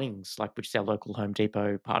even at Bunnings, like which is our local Home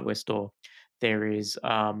Depot hardware store. There is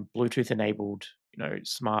Bluetooth enabled,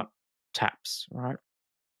 smart taps, right?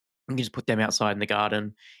 You can just put them outside in the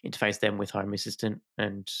garden, interface them with Home Assistant,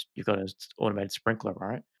 and you've got an automated sprinkler,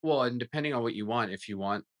 right? Well, and depending on what you want, if you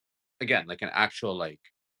want, again, like an actual like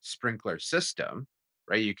sprinkler system,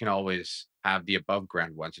 right? You can always have the above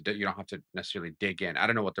ground ones. You don't have to necessarily dig in. I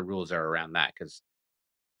don't know what the rules are around that, because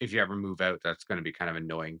if you ever move out, that's going to be kind of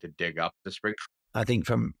annoying to dig up the sprinkler. I think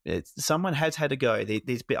someone has had a go.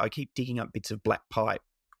 I keep digging up bits of black pipe.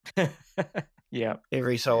 Yeah.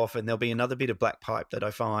 Every so often there'll be another bit of black pipe that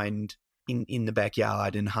I find in the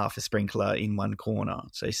backyard and half a sprinkler in one corner.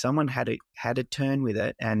 So someone had a turn with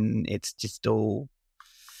it, and it's just all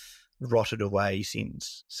rotted away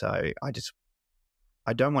since. So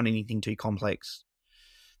I don't want anything too complex.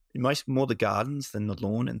 More the gardens than the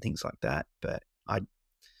lawn and things like that. But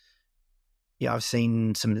I've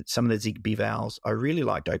seen some of the Zigbee valves. I really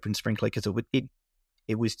liked Open Sprinkler because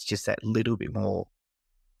it was just that little bit more.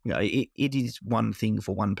 It is one thing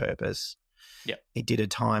for one purpose. Yeah. It did a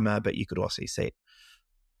timer, but you could also set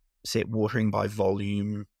watering by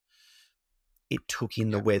volume. It took in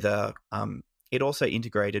the weather. It also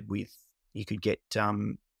integrated with, you could get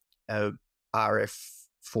a RF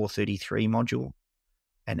 433 module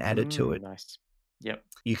and add it to it. Nice. Yep.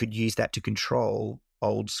 You could use that to control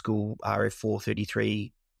old school RF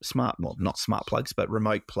 433 not smart plugs, but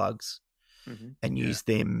remote plugs, and use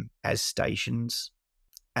them as stations.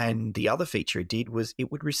 And the other feature it did was it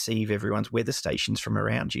would receive everyone's weather stations from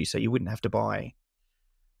around you, so you wouldn't have to buy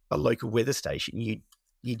a local weather station.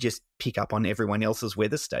 You just pick up on everyone else's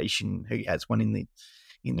weather station who has one in the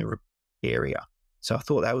area. So I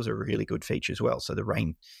thought that was a really good feature as well. So the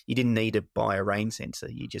rain, you didn't need to buy a rain sensor.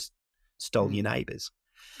 You just stole your neighbours.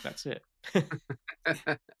 That's it.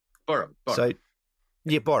 Borrow. So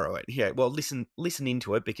borrow it. Yeah. Well, listen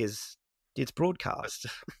into it because it's broadcast.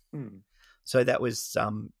 So that was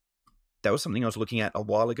something I was looking at a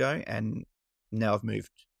while ago, and now I've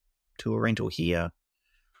moved to a rental here.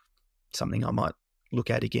 Something I might look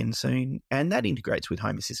at again soon, and that integrates with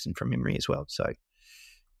Home Assistant from memory as well. So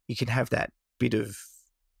you can have that bit of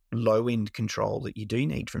low-end control that you do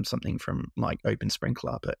need from something from like Open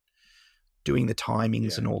Sprinkler, but doing the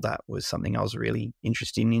timings and all that was something I was really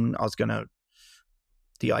interested in.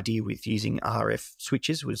 The idea with using RF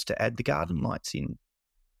switches was to add the garden lights in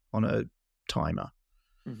on a timer.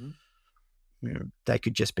 They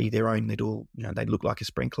could just be their own little, they look like a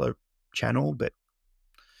sprinkler channel, but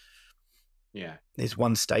there's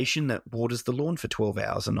one station that waters the lawn for 12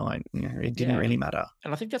 hours a night. It didn't really matter.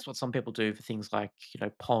 And I think that's what some people do for things like,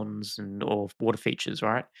 ponds or water features,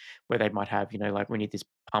 right? Where they might have, like we need this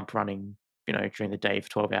pump running, during the day for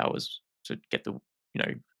 12 hours to get the,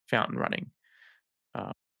 fountain running.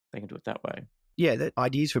 They can do it that way. Yeah, the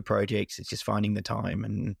ideas for projects, it's just finding the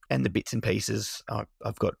time and the bits and pieces.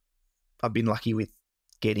 I've been lucky with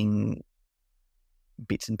getting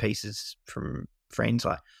bits and pieces from friends,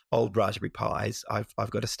 like old Raspberry Pis. I've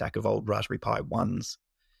got a stack of old Raspberry Pi 1s,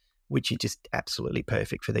 which are just absolutely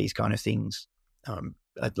perfect for these kind of things.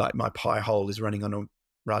 Like my Pi hole is running on a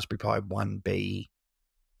Raspberry Pi 1B.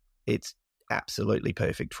 It's absolutely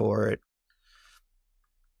perfect for it.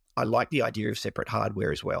 I like the idea of separate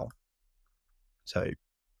hardware as well. So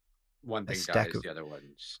one thing dies, the other one's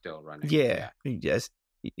still running. Yeah, yes,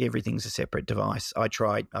 everything's a separate device. I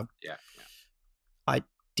tried. I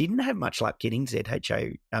didn't have much luck getting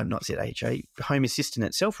not ZHA, Home Assistant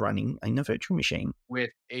itself running in a virtual machine. With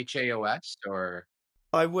HAOS or?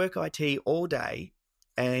 I work IT all day,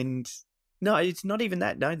 and no, it's not even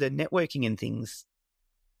that. No, the networking and things.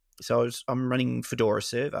 So I'm running Fedora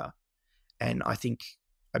server, and I think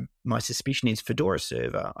my suspicion is Fedora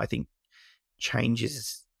server, I think,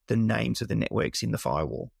 changes the names of the networks in the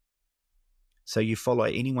firewall. So you follow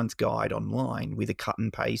anyone's guide online with a cut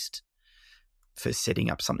and paste for setting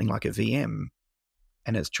up something like a VM,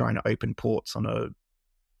 and it's trying to open ports on a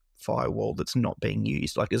firewall that's not being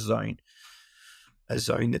used, like a zone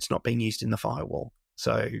that's not being used in the firewall.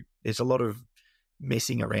 So there's a lot of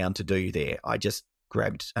messing around to do there. I just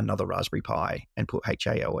grabbed another Raspberry Pi and put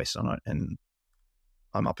HAOS on it, and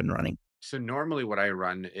I'm up and running. So normally what I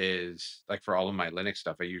run is, like for all of my Linux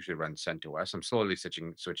stuff, I usually run CentOS. I'm slowly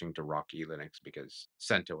switching to Rocky Linux because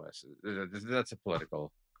CentOS, that's a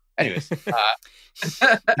political... Anyways.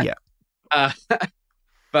 Yeah.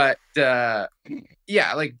 But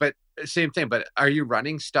Same thing, but are you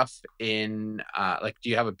running stuff in like, do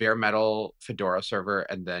you have a bare metal Fedora server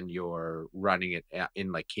and then you're running it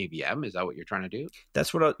in like KVM? Is that what you're trying to do?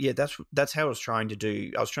 That's what that's how I was trying to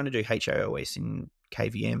do. I was trying to do HOOS in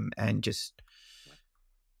KVM, and just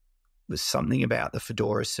was something about the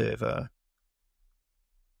Fedora server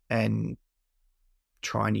and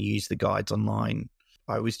trying to use the guides online.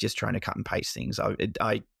 I was just trying to cut and paste things.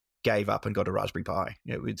 I gave up and got a Raspberry Pi.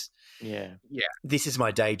 It was, Yeah. this is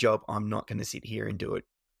my day job. I'm not going to sit here and do it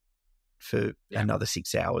for another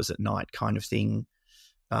 6 hours at night kind of thing.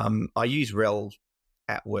 I use RHEL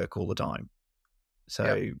at work all the time.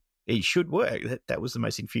 So it should work. That was the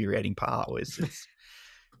most infuriating part.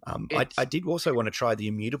 I did also want to try the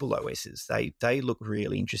immutable OSs. They look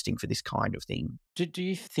really interesting for this kind of thing. Do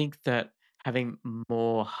you think that having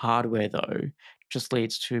more hardware, though, just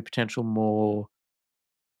leads to potential more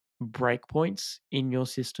breakpoints in your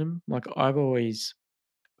system? Like, I've always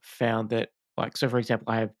found that, like, so for example,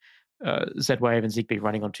 I have Z-Wave and Zigbee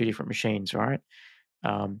running on two different machines, right?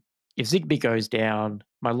 If Zigbee goes down,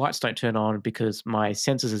 my lights don't turn on because my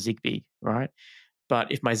sensors are Zigbee, right?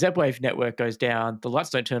 But if my Z-Wave network goes down, the lights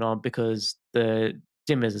don't turn on because the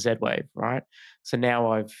dimmer is a Z-Wave, right? So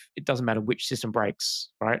now it doesn't matter which system breaks,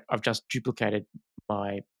 right? I've just duplicated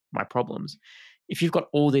my problems. If you've got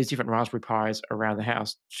all these different Raspberry Pis around the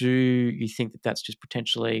house, do you think that that's just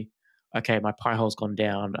potentially, okay, my Pi hole's gone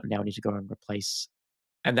down, and now I need to go and replace,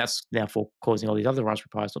 and that's now for causing all these other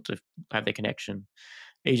Raspberry Pis not to have their connection?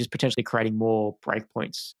 Are you just potentially creating more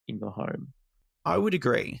breakpoints in your home? I would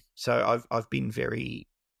agree. So I've been very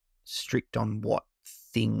strict on what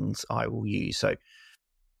things I will use. So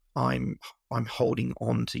I'm holding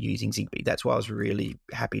on to using Zigbee. That's why I was really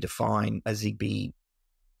happy to find a Zigbee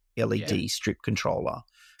LED strip controller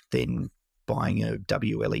than buying a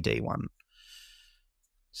WLED one.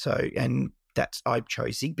 So, and I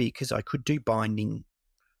chose Zigbee because I could do binding.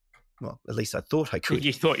 Well, at least I thought I could.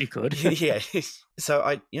 You thought you could. Yeah.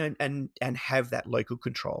 So and have that local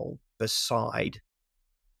control beside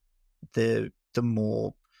the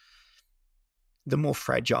more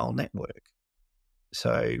fragile network.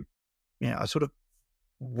 So, I sort of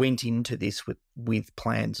went into this with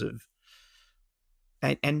plans of,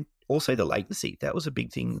 and also the latency. That was a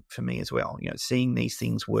big thing for me as well. Seeing these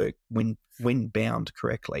things work when bound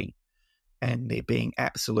correctly, and there being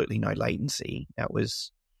absolutely no latency. That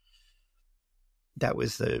was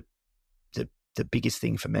the biggest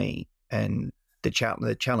thing for me, and the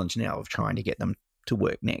challenge now of trying to get them to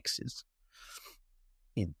work next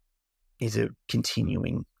is a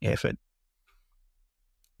continuing effort.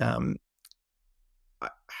 I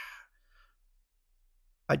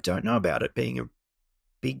don't know about it being a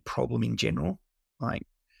big problem in general. Like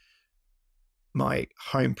my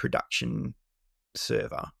home production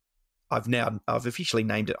server, I've officially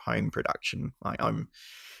named it home production. Like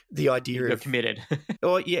the idea You're of committed.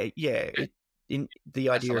 Oh yeah. In the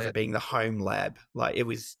idea of it being the home lab, like that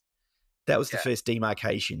was the first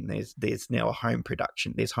demarcation. There's now a home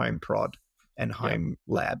production. There's home prod and home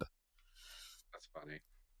lab. That's funny.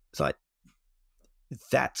 It's like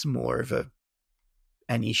that's more of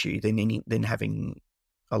an issue than having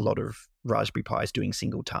a lot of Raspberry Pis doing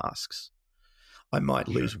single tasks. I might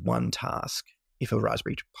lose one task if a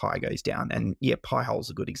Raspberry Pi goes down, and Pi hole's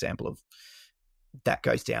a good example of that.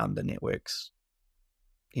 Goes down, the network's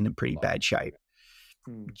in a pretty bad shape.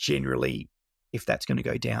 Generally, if that's going to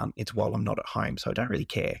go down, it's while I'm not at home, so I don't really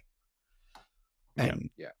care. And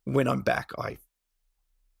when I'm back,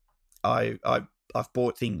 I've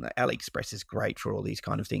bought things. AliExpress is great for all these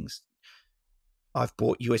kind of things. I've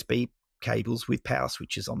bought USB cables with power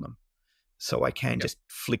switches on them, so I can just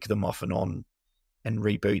flick them off and on and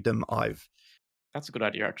reboot them. That's a good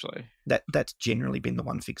idea, actually. That's generally been the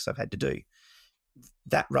one fix I've had to do.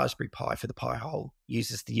 That Raspberry Pi for the Pi hole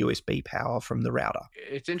uses the USB power from the router.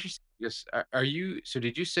 It's interesting. Yes. So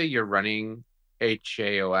did you say you're running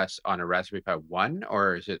HAOS on a Raspberry Pi 1,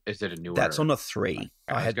 or is it a newer? That's on a 3.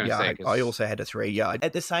 I also had a 3. Yeah.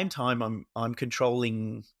 At the same time, I'm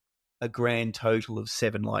controlling a grand total of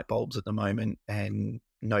 7 light bulbs at the moment and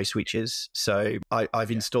no switches. So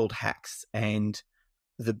I've installed hacks, and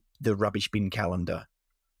the rubbish bin calendar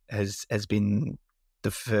has been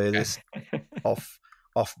the furthest off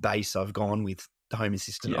base I've gone with the Home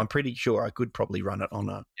Assistant. I'm pretty sure I could probably run it on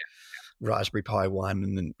a Raspberry Pi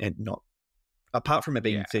 1 and not, apart from it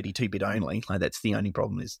being 32-bit only. Like that's the only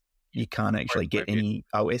problem, is you can't actually get any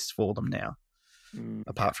OS for them now,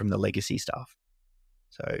 apart from the legacy stuff.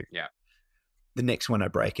 So the next one I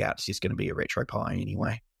break out is just going to be a Retro Pi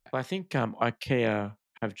anyway. I think IKEA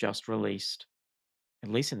have just released, at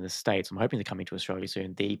least in the States, I'm hoping they're coming to Australia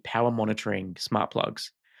soon, the power monitoring smart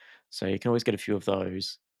plugs. So you can always get a few of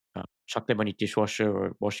those. Chuck them on your dishwasher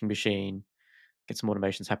or washing machine. Get some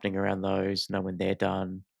automations happening around those. Know when they're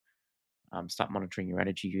done. Start monitoring your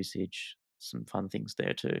energy usage. Some fun things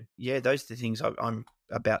there too. Yeah, those are the things I'm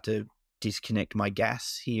about to disconnect my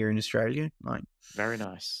gas here in Australia. Like, very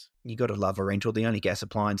nice. You got to love a rental. The only gas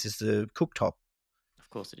appliance is the cooktop. Of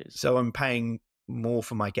course it is. So I'm paying more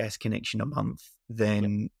for my gas connection a month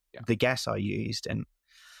than the gas I used. And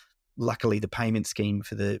luckily the payment scheme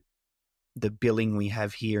for the billing we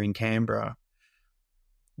have here in Canberra,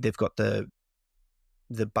 they've got the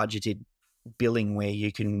budgeted billing where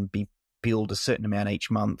you can be billed a certain amount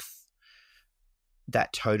each month.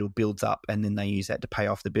 That total builds up and then they use that to pay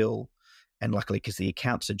off the bill. And luckily, because the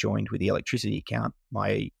accounts are joined with the electricity account,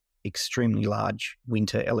 my extremely large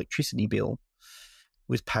winter electricity bill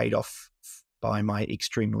was paid off by my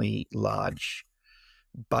extremely large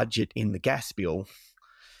budget in the gas bill.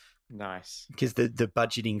 Nice. Because the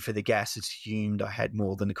budgeting for the gas assumed I had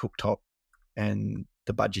more than a cooktop, and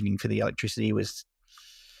the budgeting for the electricity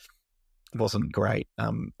wasn't great.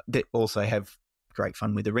 They also have great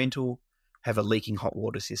fun with the rental, have a leaking hot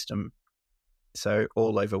water system. So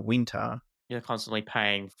all over winter, you're constantly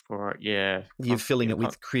paying for it. Yeah. You're filling it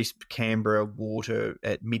with crisp Canberra water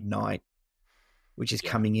at midnight, which is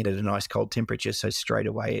coming in at a nice cold temperature. So straight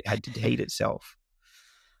away it had to heat itself.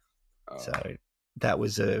 So that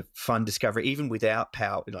was a fun discovery, even without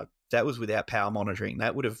power. That was without power monitoring.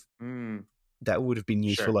 That would have been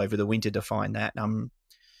useful over the winter to find that.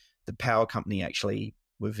 The power company actually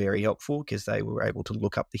were very helpful because they were able to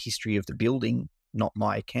look up the history of the building, not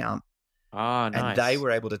my account. Ah, nice. And they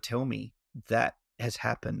were able to tell me that has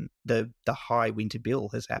happened. The high winter bill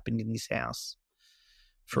has happened in this house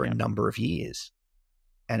for a number of years.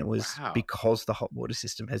 And it was because the hot water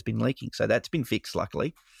system has been leaking. So that's been fixed,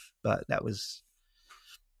 luckily. But that was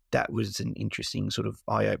an interesting sort of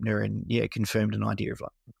eye-opener and, confirmed an idea of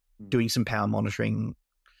doing some power monitoring,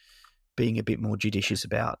 being a bit more judicious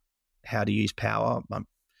about how to use power,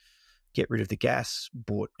 get rid of the gas,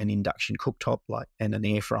 bought an induction cooktop and an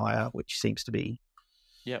air fryer, which seems to be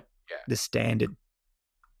the standard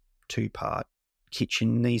 2-part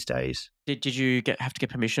kitchen these days. Did you have to get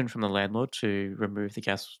permission from the landlord to remove the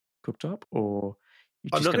gas cooktop, or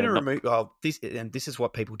I'm not going to remove? Well, this is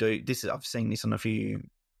what people do. I've seen this on a few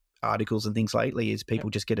articles and things lately. Is people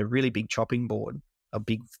just get a really big chopping board, a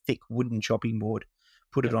big thick wooden chopping board,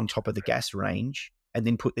 put it on top of the gas range, and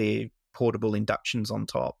then put their portable inductions on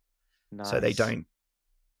top, so they don't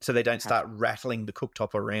start rattling the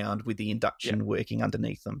cooktop around with the induction working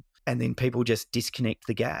underneath them. And then people just disconnect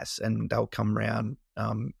the gas, and they'll come around.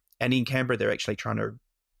 And in Canberra, they're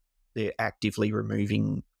actively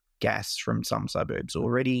removing gas from some suburbs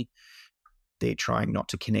already. They're trying not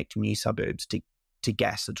to connect new suburbs to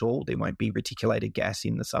gas at all. There won't be reticulated gas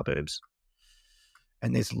in the suburbs.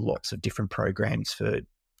 And there's lots of different programs for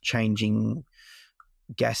changing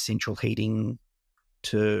gas central heating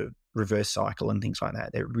to reverse cycle and things like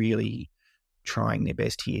that. They're really trying their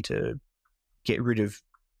best here to get rid of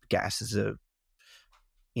gas as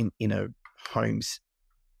in a homes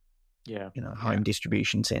home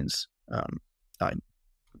distribution sense.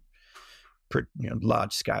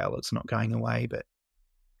 Large scale, it's not going away, but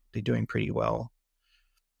they're doing pretty well.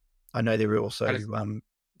 I know they're also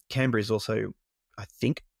Canberra is also, I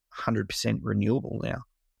think, 100% renewable now.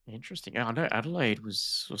 Interesting. I know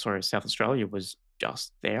South Australia was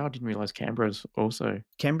just there. I didn't realise Canberra's also.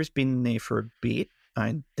 Canberra's been there for a bit.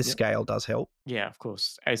 The scale does help. Yeah, of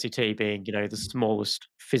course. ACT being, the smallest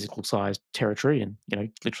physical sized territory, and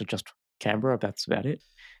literally just Canberra. That's about it.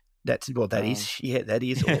 That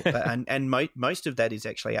is all. But, most of that is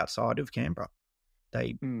actually outside of Canberra.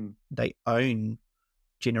 They own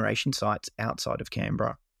generation sites outside of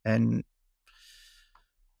Canberra, and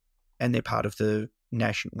they're part of the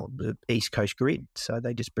East Coast grid. So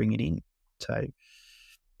they just bring it in. So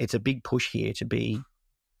it's a big push here to be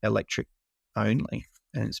electric only.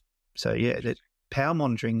 And that power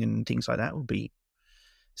monitoring and things like that will be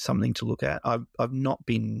something to look at. I've not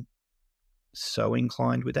been so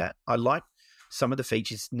inclined with that. I like some of the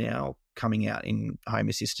features now coming out in Home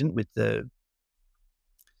Assistant with I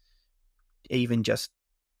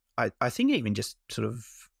think even just sort of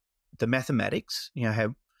the mathematics,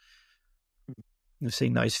 how you've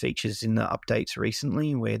seen those features in the updates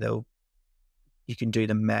recently where you can do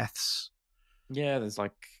the maths. Yeah, there's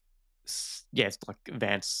it's like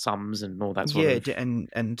advanced sums and all that sort of. Yeah,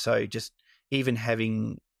 and so just even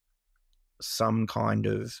having some kind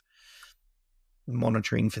of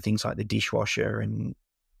monitoring for things like the dishwasher and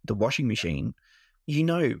the washing machine,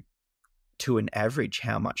 to an average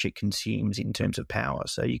how much it consumes in terms of power.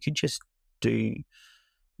 So you could just do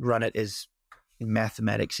run it as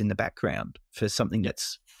mathematics in the background for something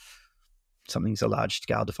something's a large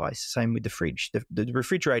scale device. Same with the fridge. The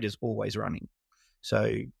refrigerator is always running.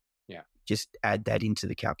 So just add that into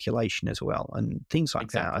the calculation as well. And things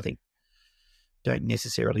like that, I think, don't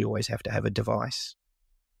necessarily always have to have a device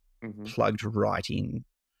plugged right in.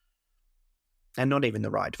 And not even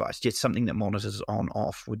the right device, just something that monitors on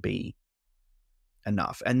off would be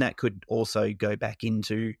enough. And that could also go back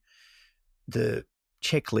into the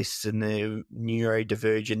checklists and the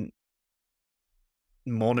neurodivergent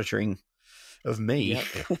monitoring of me.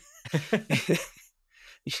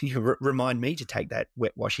 You remind me to take that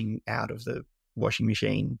wet washing out of the washing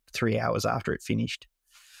machine 3 hours after it finished.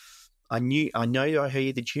 I know I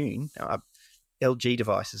hear the tune. LG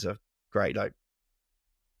devices are great. Like,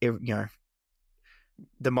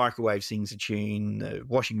 the microwave sings a tune, the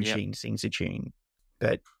washing machine sings a tune,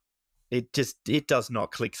 but it does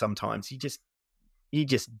not click sometimes. You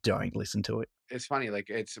just don't listen to it. It's funny,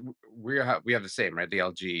 like we have the same, right? The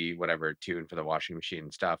LG whatever tune for the washing machine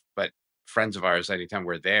and stuff. But friends of ours, anytime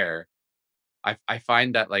we're there, I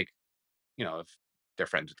find that, like, if they're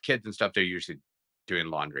friends with kids and stuff, they're usually doing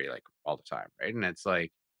laundry like all the time, right? And it's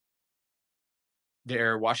like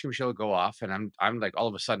their washing machine will go off, and I'm like, all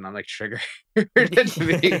of a sudden I'm like triggered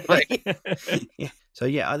into being like, So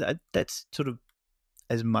that's sort of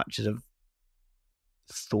as much as I've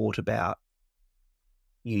thought about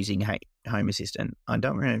using Home Assistant. I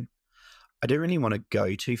don't really want to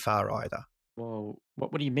go too far either. Well,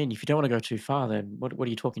 what do you mean? If you don't want to go too far, then what are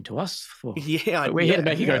you talking to us for? Yeah, we're here to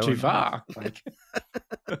make you go too far. Like,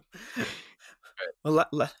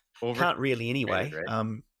 well, can't really anyway.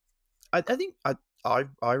 Right? I think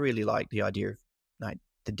I really like the idea of, like,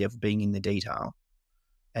 the devil being in the detail,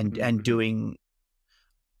 and doing.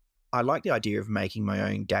 I like the idea of making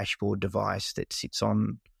my own dashboard device that sits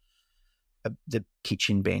on the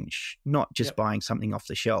kitchen bench, not just buying something off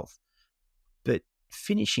the shelf, but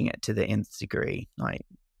finishing it to the nth degree, like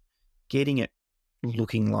getting it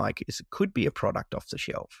looking like it could be a product off the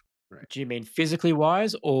shelf. Right. Do you mean physically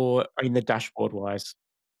wise or in the dashboard wise?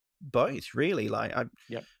 Both, really. Like,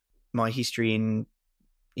 my history in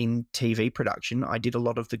TV production, I did a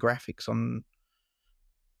lot of the graphics on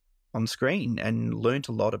screen and learnt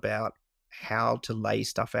a lot about how to lay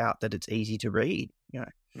stuff out that it's easy to read,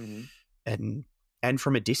 and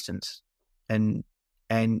from a distance, and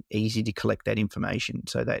easy to collect that information.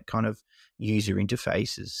 So that kind of user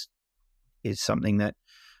interface is something that,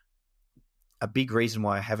 a big reason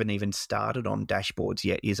why I haven't even started on dashboards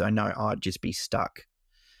yet is I know I'd just be stuck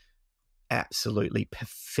absolutely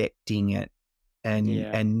perfecting it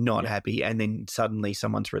and not happy. And then suddenly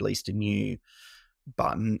someone's released a new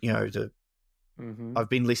button, I've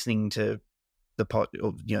been listening to the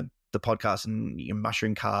podcast and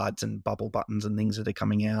mushroom cards and bubble buttons and things that are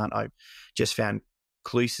coming out. I just found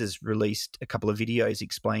Cluse has released a couple of videos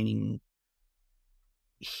explaining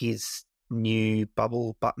his new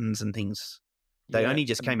bubble buttons and things. They only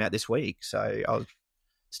just came out this week, so I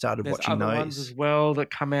started watching those. There's other ones as well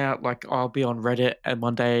that come out. Like, I'll be on Reddit and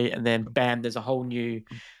one day, and then bam, there's a whole new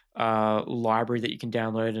library that you can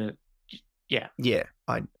download.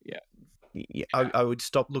 And I would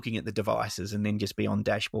stop looking at the devices and then just be on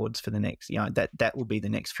dashboards for the next. That will be the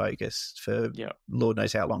next focus for Lord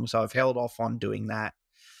knows how long. So I've held off on doing that.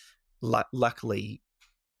 Luckily,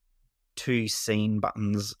 2 scene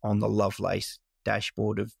buttons on the Lovelace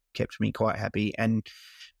dashboard have kept me quite happy, and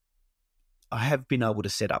I have been able to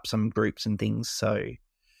set up some groups and things, so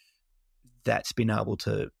that's been able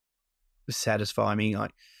to satisfy me.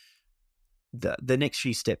 Like, the next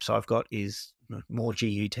few steps I've got is more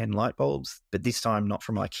GU10 light bulbs, but this time not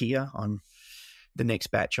from IKEA. The next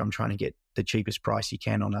batch I'm trying to get the cheapest price you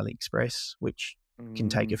can on AliExpress, which can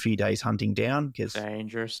take a few days hunting down. Because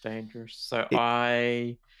dangerous. So are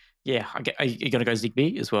you going to go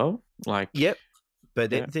Zigbee as well? Like, yep. But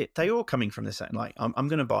they all coming from the same. Like, I'm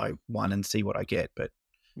going to buy one and see what I get. But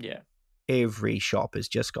every shop has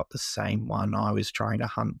just got the same one. I was trying to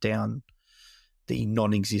hunt down the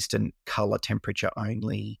non-existent color temperature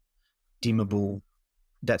only dimmable.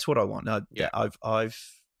 That's what I want.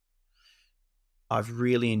 I've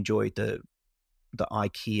really enjoyed the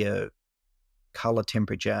IKEA color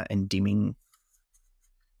temperature and dimming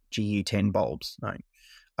GU10 bulbs. No,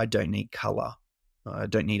 I don't need color. I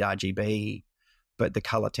don't need RGB. But the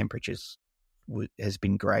color temperatures has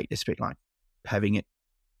been great, especially like having it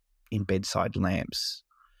in bedside lamps,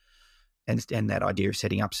 and that idea of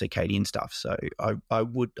setting up circadian stuff. So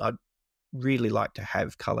I'd really like to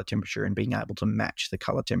have color temperature, and being able to match the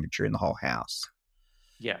color temperature in the whole house.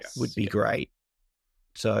 Yes, would be great.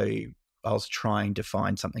 So I was trying to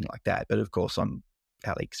find something like that, but of course I'm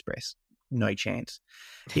AliExpress. No chance.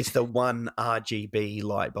 It's the one RGB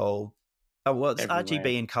light bulb. Oh, well, it's Everywhere.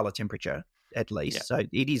 RGB and color temperature at least. Yeah. So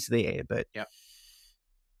it is there, but Yep.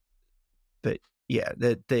 But yeah,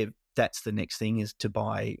 that's the next thing is to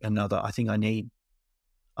buy another. I think I need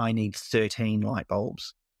 13 light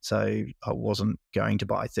bulbs. So I wasn't going to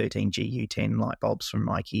buy 13 GU10 light bulbs from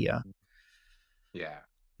IKEA. Yeah.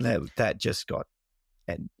 That just got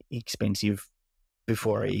expensive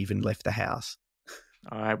before I even left the house.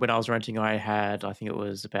 When I was renting, I think it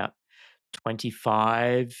was about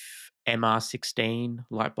 25 MR16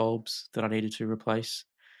 light bulbs that I needed to replace.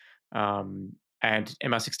 And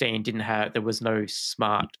MR16 there was no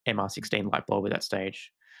smart MR16 light bulb at that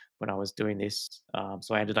stage when I was doing this.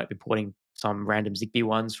 So I ended up importing some random Zigbee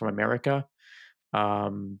ones from America that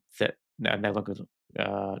are no longer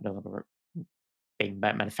being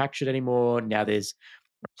manufactured anymore. Now there's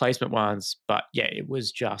replacement ones, but yeah, it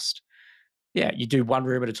was just, you do one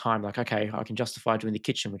room at a time. Like, okay, I can justify doing the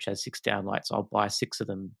kitchen, which has 6 downlights. I'll buy 6 of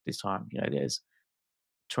them this time. There's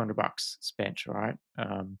 $200 spent, right?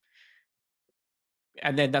 And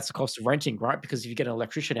then that's the cost of renting, right? Because if you get an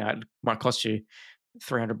electrician out, it might cost you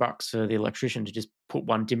 $300 for the electrician to just put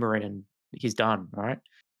one dimmer in and he's done, right?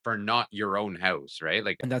 For not your own house, right?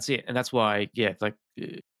 Like, And that's it. And that's why, the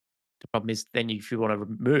problem is then if you want to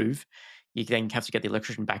move, you then have to get the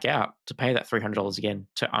electrician back out to pay that $300 again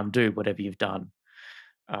to undo whatever you've done.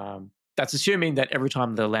 That's assuming that every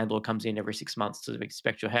time the landlord comes in every 6 months to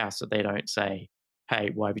inspect your house, that they don't say,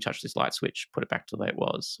 hey, why have you touched this light switch? Put it back to the way it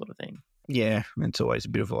was, sort of thing. Yeah, it's always a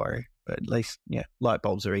bit of a worry. But at least, light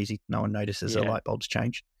bulbs are easy. No one notices the light bulbs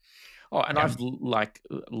change. Oh, and I've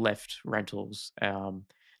left rentals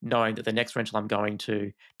knowing that the next rental I'm going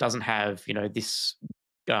to doesn't have, this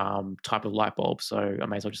type of light bulb. So I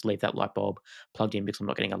may as well just leave that light bulb plugged in because I'm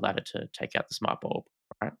not getting a ladder to take out the smart bulb,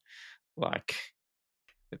 right? Like,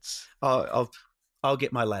 it's... I'll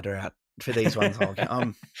get my ladder out for these ones.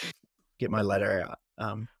 I'll get my ladder out.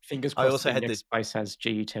 Fingers crossed. I also had next place has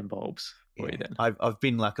GU10 bulbs for you then. I've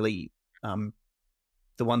been luckily.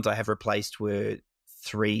 The ones I have replaced were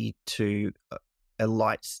 3 to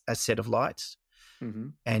a set of lights,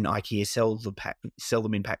 and IKEA sell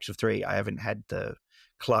them in packs of 3. I haven't had the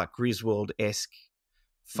Clark Griswold-esque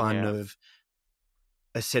fun of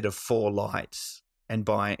a set of 4 lights and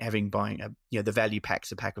buying the value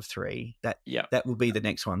pack's a pack of 3. That will be the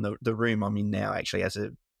next one. The room I'm in now actually has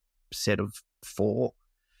a set of 4.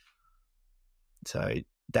 So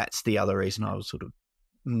that's the other reason I was sort of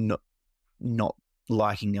not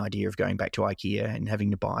liking the idea of going back to IKEA and having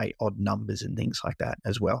to buy odd numbers and things like that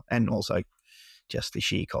as well, and also just the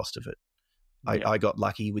sheer cost of it. I got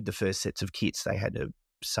lucky with the first sets of kits. They had a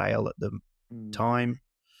sale at the time.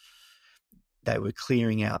 They were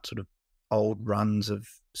clearing out sort of old runs of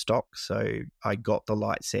stock, so I got the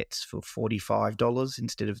light sets for $45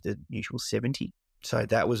 instead of the usual $70. So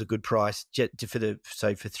that was a good price for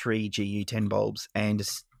 3 GU10 bulbs and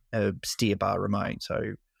a steer bar remote.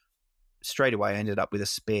 So straight away I ended up with a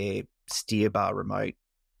spare steer bar remote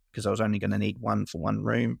because I was only going to need one for one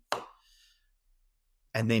room.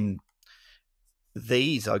 And then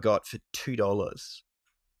these I got for $2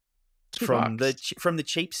 from the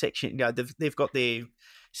cheap section. They've got their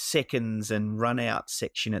seconds and run out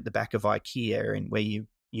section at the back of IKEA, and where you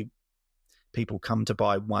people come to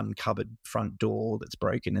buy one cupboard front door that's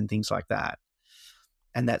broken and things like that.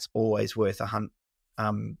 And that's always worth a hunt.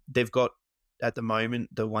 They've got, at the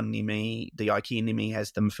moment, the one near me, the IKEA near me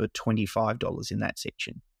has them for $25 in that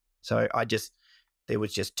section. So there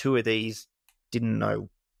was just 2 of these, didn't know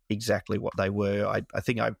exactly what they were. I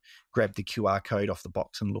think I grabbed the QR code off the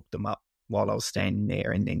box and looked them up while I was standing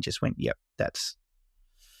there, and then just went, yep, that's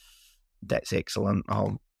excellent.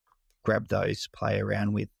 I'll grab those, play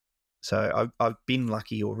around with. So I've been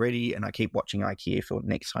lucky already, and I keep watching IKEA for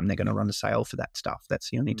next time they're going to run a sale for that stuff. That's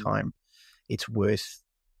the only time it's worth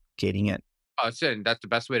getting it. That's the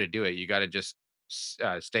best way to do it. You got to just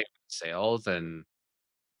stay with sales, and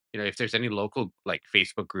if there's any local like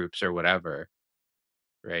Facebook groups or whatever,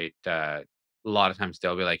 right? A lot of times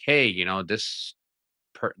they'll be like, hey,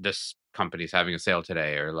 this company's having a sale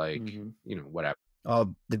today, or like whatever.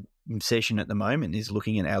 The obsession at the moment is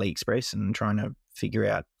looking at AliExpress and trying to figure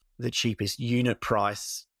out the cheapest unit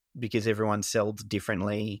price, because everyone sells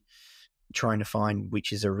differently, trying to find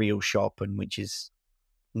which is a real shop and which is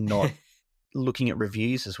not. Looking at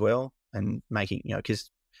reviews as well and making,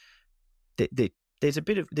 because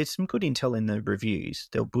there's some good intel in the reviews.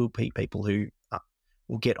 There will be people who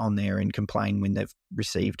will get on there and complain when they've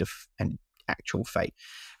received an actual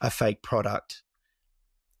fake product.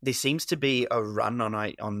 There seems to be a run on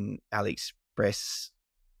AliExpress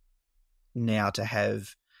now to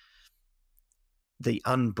have the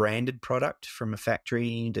unbranded product from a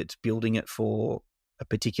factory that's building it for a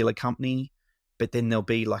particular company, but then there'll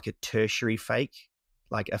be like a tertiary fake,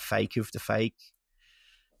 like a fake of the fake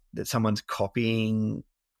that someone's copying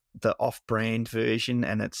the off-brand version,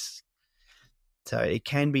 and so it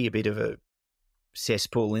can be a bit of a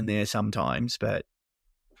cesspool in there sometimes. But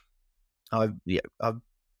I've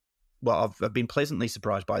been pleasantly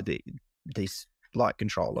surprised by this light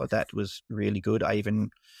controller. That was really good.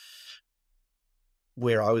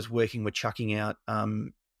 Where I was working with chucking out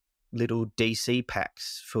little DC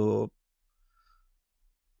packs for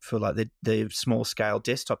like the small scale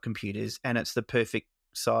desktop computers, and it's the perfect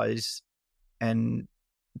size, and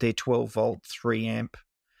they're 12 volt 3 amp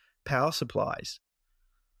power supplies.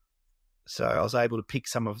 So I was able to pick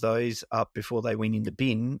some of those up before they went in the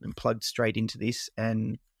bin and plugged straight into this,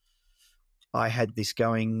 and I had this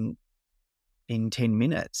going in 10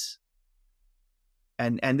 minutes.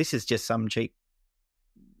 And this is just some cheap,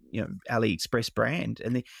 AliExpress brand.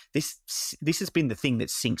 And this has been the thing that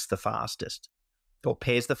syncs the fastest or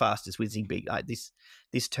pairs the fastest with Zigbee.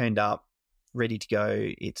 This turned up ready to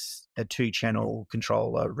go. It's a 2-channel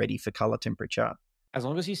controller ready for color temperature. As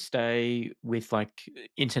long as you stay with like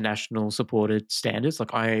international supported standards,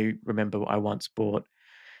 like I remember I once bought,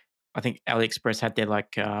 I think AliExpress had their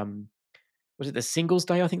like, was it the Singles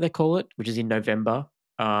Day, I think they call it, which is in November,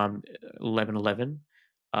 11/11.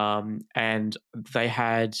 And they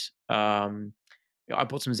had, I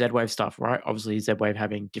bought some Z-Wave stuff, right? Obviously Z-Wave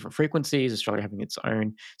having different frequencies, Australia having its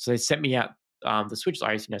own. So they sent me out the switches.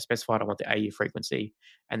 I specified I want the AU frequency,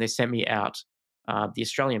 and they sent me out the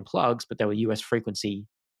Australian plugs, but they were US frequency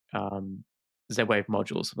Z-Wave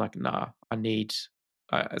modules. I'm like, nah, I need.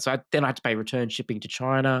 So then I had to pay return shipping to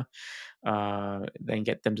China, then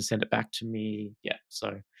get them to send it back to me. Yeah,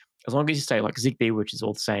 so as long as you stay like Zigbee, which is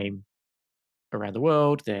all the same around the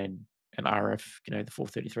world, then an RF, the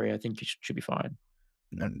 433, I think it should be fine.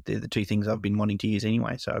 And they're the two things I've been wanting to use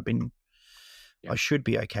anyway, so I should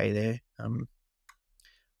be okay there.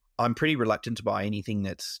 I'm pretty reluctant to buy anything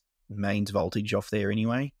that's mains voltage off there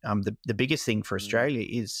anyway. The biggest thing for Australia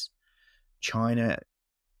is China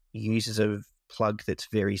uses a plug that's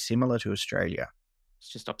very similar to Australia. It's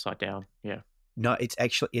just upside down, yeah. No,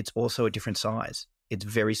 it's also a different size. It's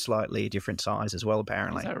very slightly a different size as well,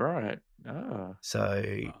 apparently. Is that right? Oh. So,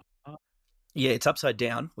 yeah, it's upside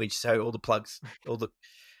down, so all the plugs,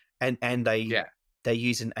 and they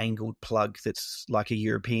use an angled plug that's like a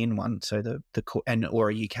European one, so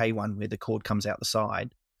or a UK one where the cord comes out the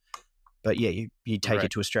side. But yeah, you take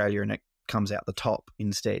it to Australia and it comes out the top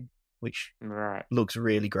instead, which looks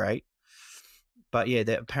really great. But yeah,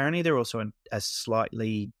 apparently they're also a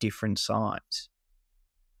slightly different size,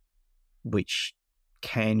 which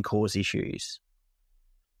can cause issues.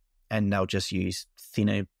 And they'll just use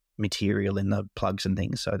thinner material in the plugs and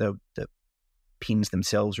things, so the pins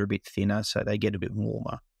themselves are a bit thinner, so they get a bit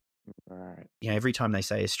warmer. Right. Every time they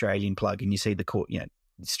say Australian plug and you see the cord,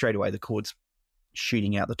 straight away the cord's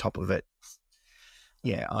shooting out the top of it.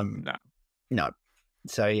 Yeah, no.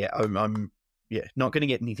 So yeah, I'm not going to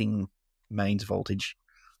get anything mains voltage,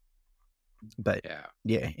 but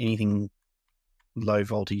anything low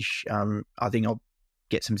voltage. I think I'll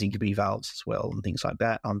get some Zigbee valves as well and things like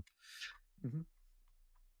that.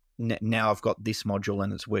 Now I've got this module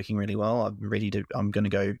and it's working really well. I'm going to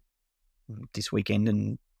go this weekend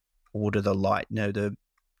and order the light, the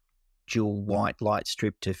dual white light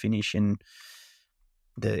strip to finish, and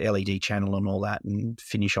the LED channel and all that, and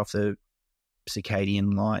finish off the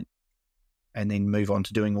circadian light, and then move on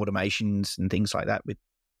to doing automations and things like that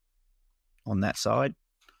on that side.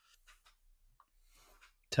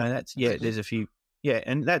 So there's a few,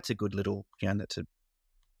 and that's a good little, that's a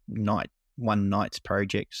one night's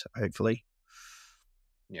project, hopefully.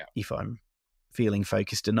 Yeah. If I'm feeling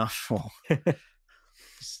focused enough, or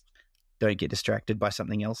don't get distracted by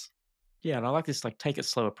something else. Yeah, and I like this, take it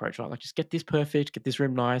slow approach, right? Like, just get this perfect, get this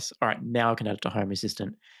room nice. All right, now I can add it to Home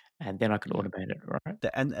Assistant, and then I can automate it, right?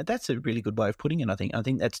 And that's a really good way of putting it, I think. I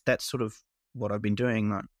think that's sort of what I've been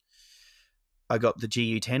doing. Like, I got the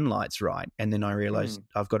GU10 lights right, and then I realized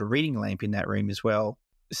I've got a reading lamp in that room as well.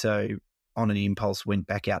 So on an impulse, went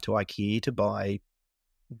back out to IKEA to buy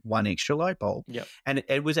one extra light bulb. Yep. And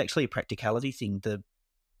it was actually a practicality thing.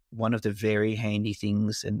 One of the very handy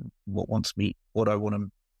things, and what I want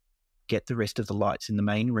to get the rest of the lights in the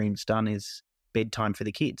main rooms done, is bedtime for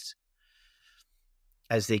the kids.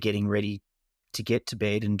 As they're getting ready to get to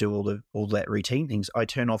bed and do all that routine things, I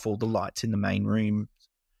turn off all the lights in the main room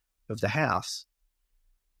of the house,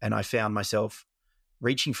 and I found myself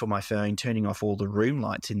reaching for my phone, turning off all the room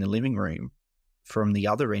lights in the living room, from the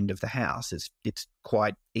other end of the house. It's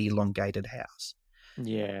quite elongated house.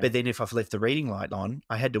 Yeah. But then if I've left the reading light on,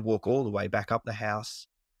 I had to walk all the way back up the house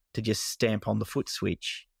to just stamp on the foot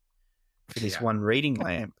switch for this one reading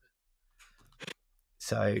lamp.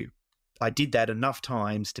 So I did that enough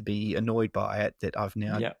times to be annoyed by it that I've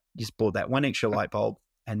now just bought that one extra light bulb,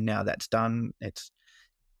 and now that's done. It's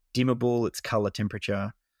dimmable, it's color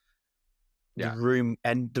temperature. The room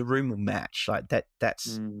will match. Like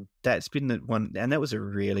that's been the one, and that was a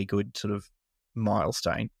really good sort of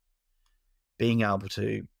milestone. Being able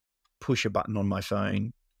to push a button on my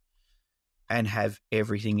phone and have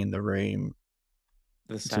everything in the room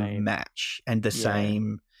to match and the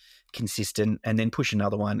same consistent, and then push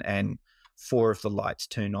another one and 4 of the lights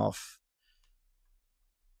turn off.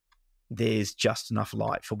 There's just enough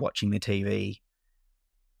light for watching the TV.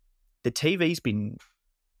 The TV's been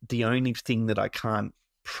the only thing that I can't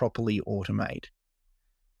properly automate.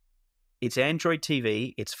 It's Android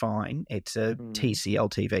TV. It's fine. It's a TCL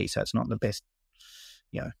TV, so it's not the best.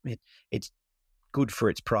 It's good for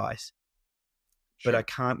its price. Sure. But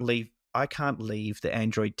I can't leave the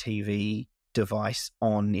Android TV device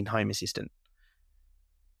on in Home Assistant.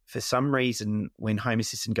 For some reason, when Home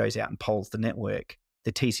Assistant goes out and polls the network,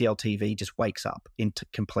 the TCL TV just wakes up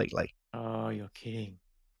completely. Oh, you're kidding.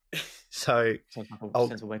 So it's like a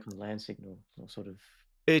sense of wake on the land signal, or sort of.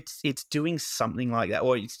 It's doing something like that,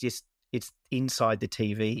 or it's inside the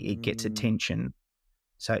TV. It gets attention,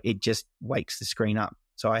 so it just wakes the screen up.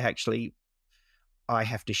 So I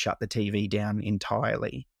have to shut the TV down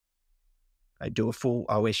entirely. I do a full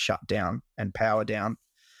OS shutdown and power down,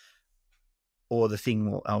 or the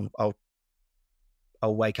thing will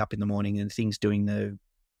I'll wake up in the morning and the thing's doing the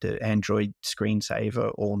Android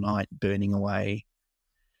screensaver all night, burning away.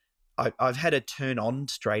 I've had it turn on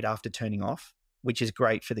straight after turning off, which is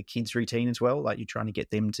great for the kids' routine as well. Like, you're trying to get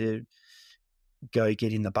them to go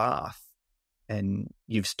get in the bath and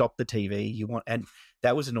you've stopped the TV. And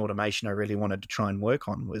that was an automation I really wanted to try and work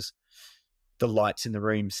on, was the lights in the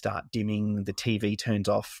room start dimming, the TV turns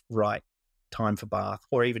off, right, time for bath.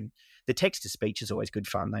 Or even the text-to-speech is always good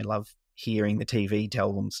fun. They love hearing the TV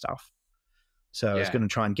tell them stuff. So I was going to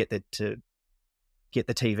try and get the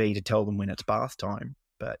TV to tell them when it's bath time,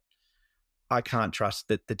 but I can't trust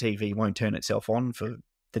that the TV won't turn itself on for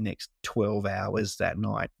the next 12 hours that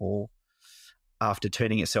night, or after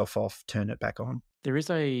turning itself off, turn it back on. There is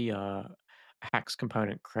a hacks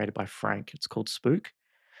component created by Frank. It's called Spook.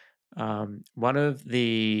 One of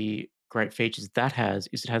the great features that has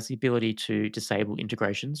is it has the ability to disable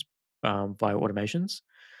integrations via automations.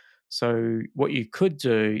 So what you could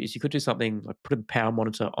do is you could do something like put a power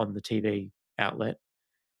monitor on the TV outlet.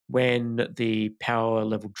 When the power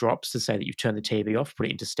level drops, to say that you've turned the TV off, put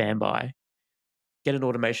it into standby, get an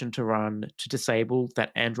automation to run to disable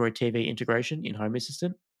that Android TV integration in Home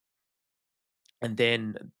Assistant. And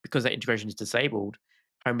then, because that integration is disabled,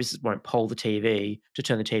 Home Assistant won't poll the TV to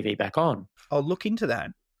turn the TV back on. I'll look into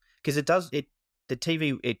that, because the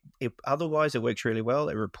TV, otherwise it works really well.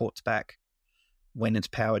 It reports back when it's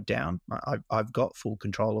powered down. I've got full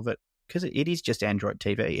control of it, because it is just Android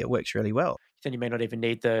TV. It works really well. Then you may not even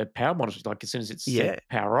need the power monitor. Like, as soon as it's set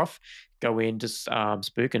power off, go in, just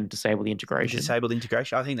Spook and disable the integration. Disable the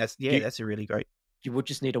integration. I think that's a really great. You would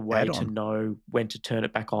just need a way to know when to turn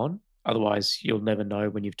it back on. Otherwise, you'll never know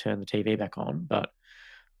when you've turned the TV back on. But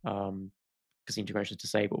because the integration is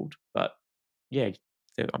disabled. But yeah,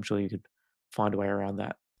 I'm sure you could find a way around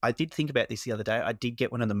that. I did think about this the other day. I did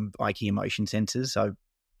get one of the IKEA motion sensors. So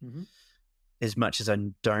as much as I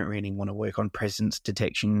don't really want to work on presence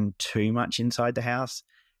detection too much inside the house,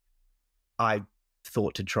 I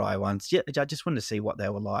thought to try once. Yeah, I just wanted to see what they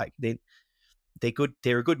were like. They're good.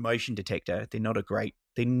 They're a good motion detector. They're not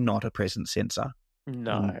a presence sensor.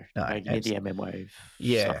 No, you need the MM wave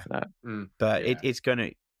stuff for that. But it's going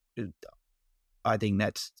to. I think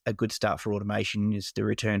that's a good start for automation. Is the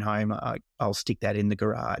return home. I'll stick that in the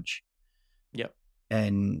garage. Yep.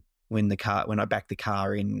 And when I back the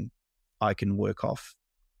car in, I can work off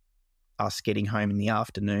us getting home in the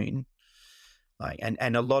afternoon.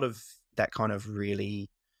 And a lot of that kind of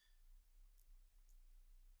really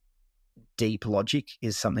deep logic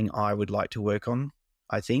is something I would like to work on.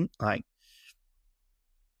 I think, like,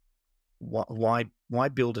 why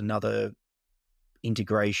build another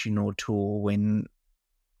integration or tool when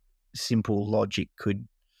simple logic could?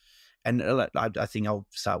 And I think I'll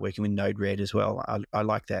start working with Node-RED as well. I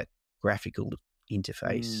like that graphical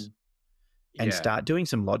interface. And start doing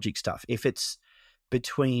some logic stuff. If it's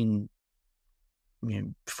between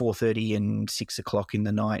 4:30 and 6 o'clock in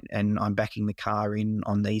the night and I'm backing the car in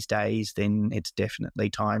on these days, then it's definitely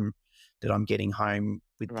time that I'm getting home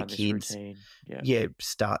with Run the this kids. routine. Yeah. Yeah,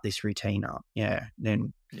 start this routine up. Yeah.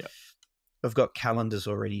 Then I've got calendars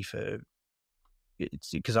already for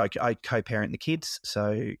it's because I co-parent the kids,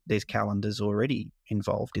 so there's calendars already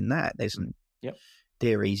involved in that.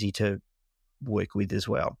 They're easy to work with as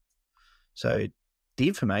well. So the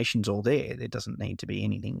information's all there. There doesn't need to be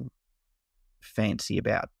anything fancy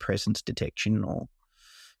about presence detection or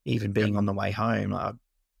even being on the way home.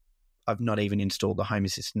 I've not even installed the Home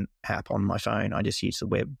Assistant app on my phone. I just use the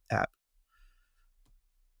web app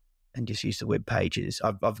and just use the web pages.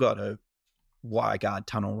 I've got a WireGuard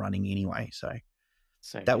tunnel running anyway, so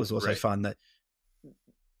that was also fun. That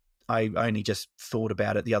I only just thought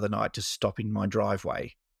about it the other night to stop in my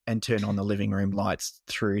driveway and turn on the living room lights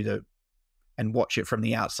and watch it from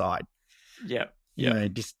the outside. Yeah.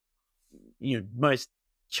 Just most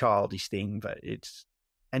childish thing, but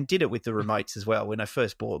and did it with the remotes as well. When I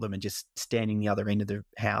first bought them and just standing the other end of the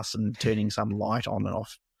house and turning some light on and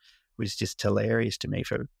off was just hilarious to me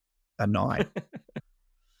for a night.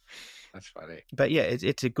 That's funny. But yeah,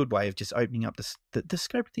 it's a good way of just opening up the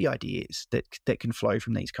scope of the ideas that can flow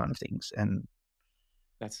from these kind of things. And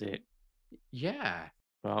that's it. Yeah.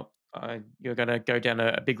 Well, you're going to go down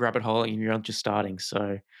a big rabbit hole and you're just starting.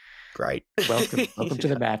 So great. Welcome to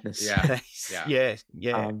the madness. Yeah.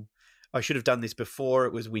 I should have done this before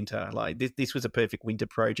it was winter. Like this was a perfect winter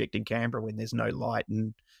project in Canberra when there's no light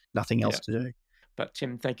and nothing else to do. But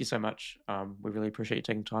Tim, thank you so much. We really appreciate you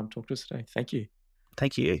taking time to talk to us today. Thank you.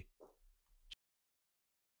 Thank you.